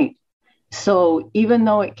get signed. So even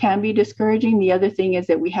though it can be discouraging, the other thing is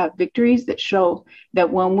that we have victories that show that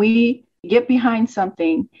when we get behind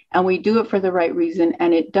something and we do it for the right reason,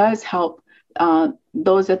 and it does help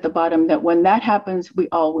those at the bottom, that when that happens, we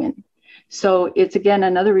all win. So it's, again,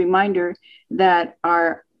 another reminder that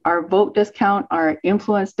our vote does count, our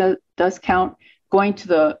influence does count. Going to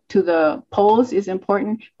the polls is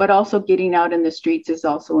important, but also getting out in the streets is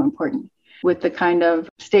also important. With the kind of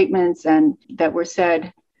statements and that were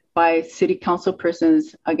said by city council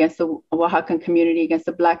persons against the Oaxacan community, against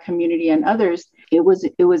the Black community and others, it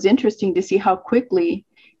was interesting to see how quickly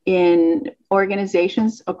in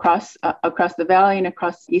organizations across the valley and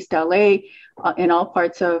across East LA, in all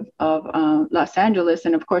parts of Los Angeles.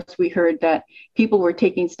 And of course, we heard that people were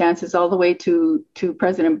taking stances all the way to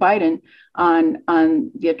President Biden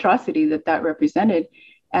on the atrocity that represented.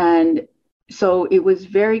 And so it was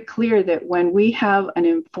very clear that when we have an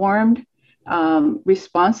informed,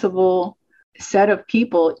 responsible set of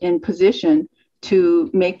people in position to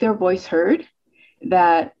make their voice heard,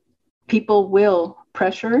 that people will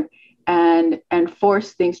pressure and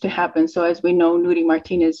force things to happen. So as we know, Nury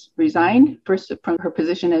Martinez resigned first from her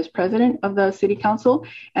position as president of the city council,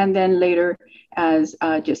 and then later as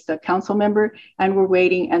just a council member. And we're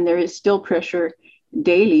waiting, and there is still pressure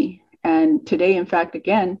daily. And today, in fact,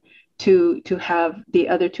 again, to have the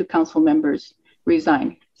other two council members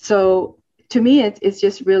resign. So to me, it's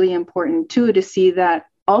just really important too to see that,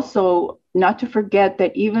 also not to forget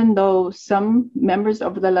that even though some members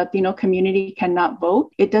of the Latino community cannot vote,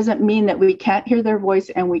 it doesn't mean that we can't hear their voice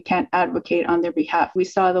and we can't advocate on their behalf. We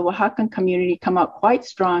saw the Oaxacan community come out quite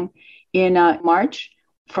strong in March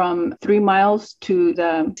from 3 miles to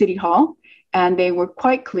the city hall. And they were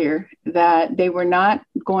quite clear that they were not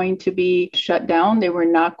going to be shut down. They were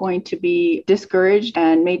not going to be discouraged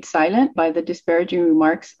and made silent by the disparaging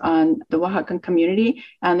remarks on the Oaxacan community.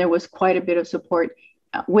 And there was quite a bit of support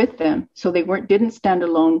with them. So they didn't stand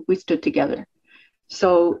alone. We stood together.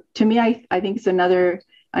 So to me, I think it's another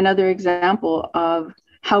example of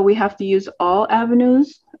how we have to use all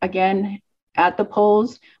avenues, again, at the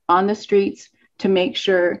polls, on the streets, to make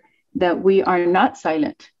sure that we are not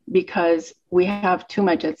silent, because we have too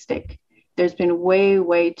much at stake. There's been way,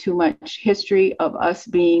 way too much history of us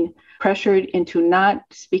being pressured into not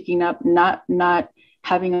speaking up, not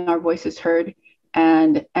having our voices heard,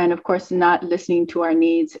 and of course, not listening to our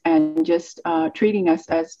needs, and just treating us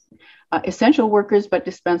as essential workers, but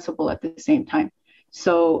dispensable at the same time.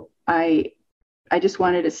 So I just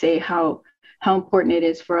wanted to say how important it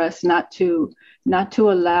is for us not to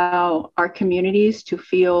allow our communities to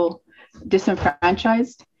feel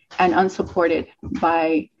disenfranchised and unsupported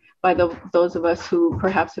by those of us who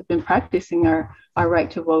perhaps have been practicing our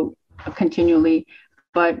right to vote continually.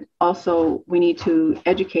 But also we need to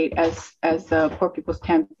educate, as the Poor People's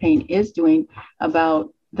Campaign is doing,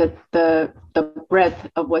 about the breadth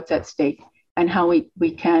of what's at stake, and how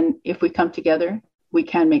we can, if we come together, we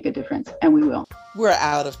can make a difference, and we will. We're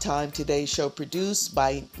out of time. Today's show produced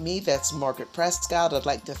by me, that's Margaret Prescott. I'd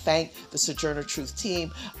like to thank the Sojourner Truth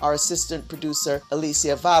team, our assistant producer,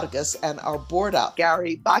 Alicia Vargas, and our board op,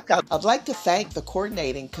 Gary Baca. I'd like to thank the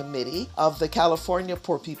coordinating committee of the California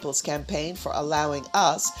Poor People's Campaign for allowing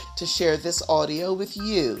us to share this audio with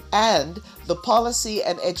you, and the Policy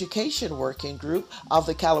and Education Working Group of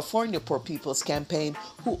the California Poor People's Campaign,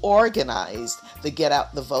 who organized the Get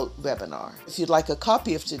Out the Vote webinar. If you'd like a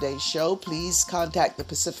copy of today's show, please contact the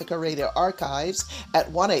Pacifica Radio Archives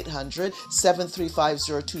at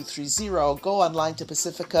 1-800-735-0230. Go online to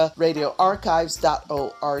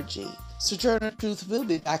pacificaradioarchives.org. Sojourner Truth will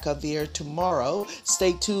be back on the air tomorrow.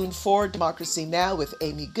 Stay tuned for Democracy Now! With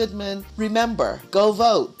Amy Goodman. Remember, go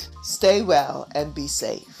vote, stay well, and be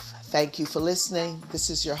safe. Thank you for listening. This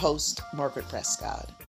is your host, Margaret Prescott.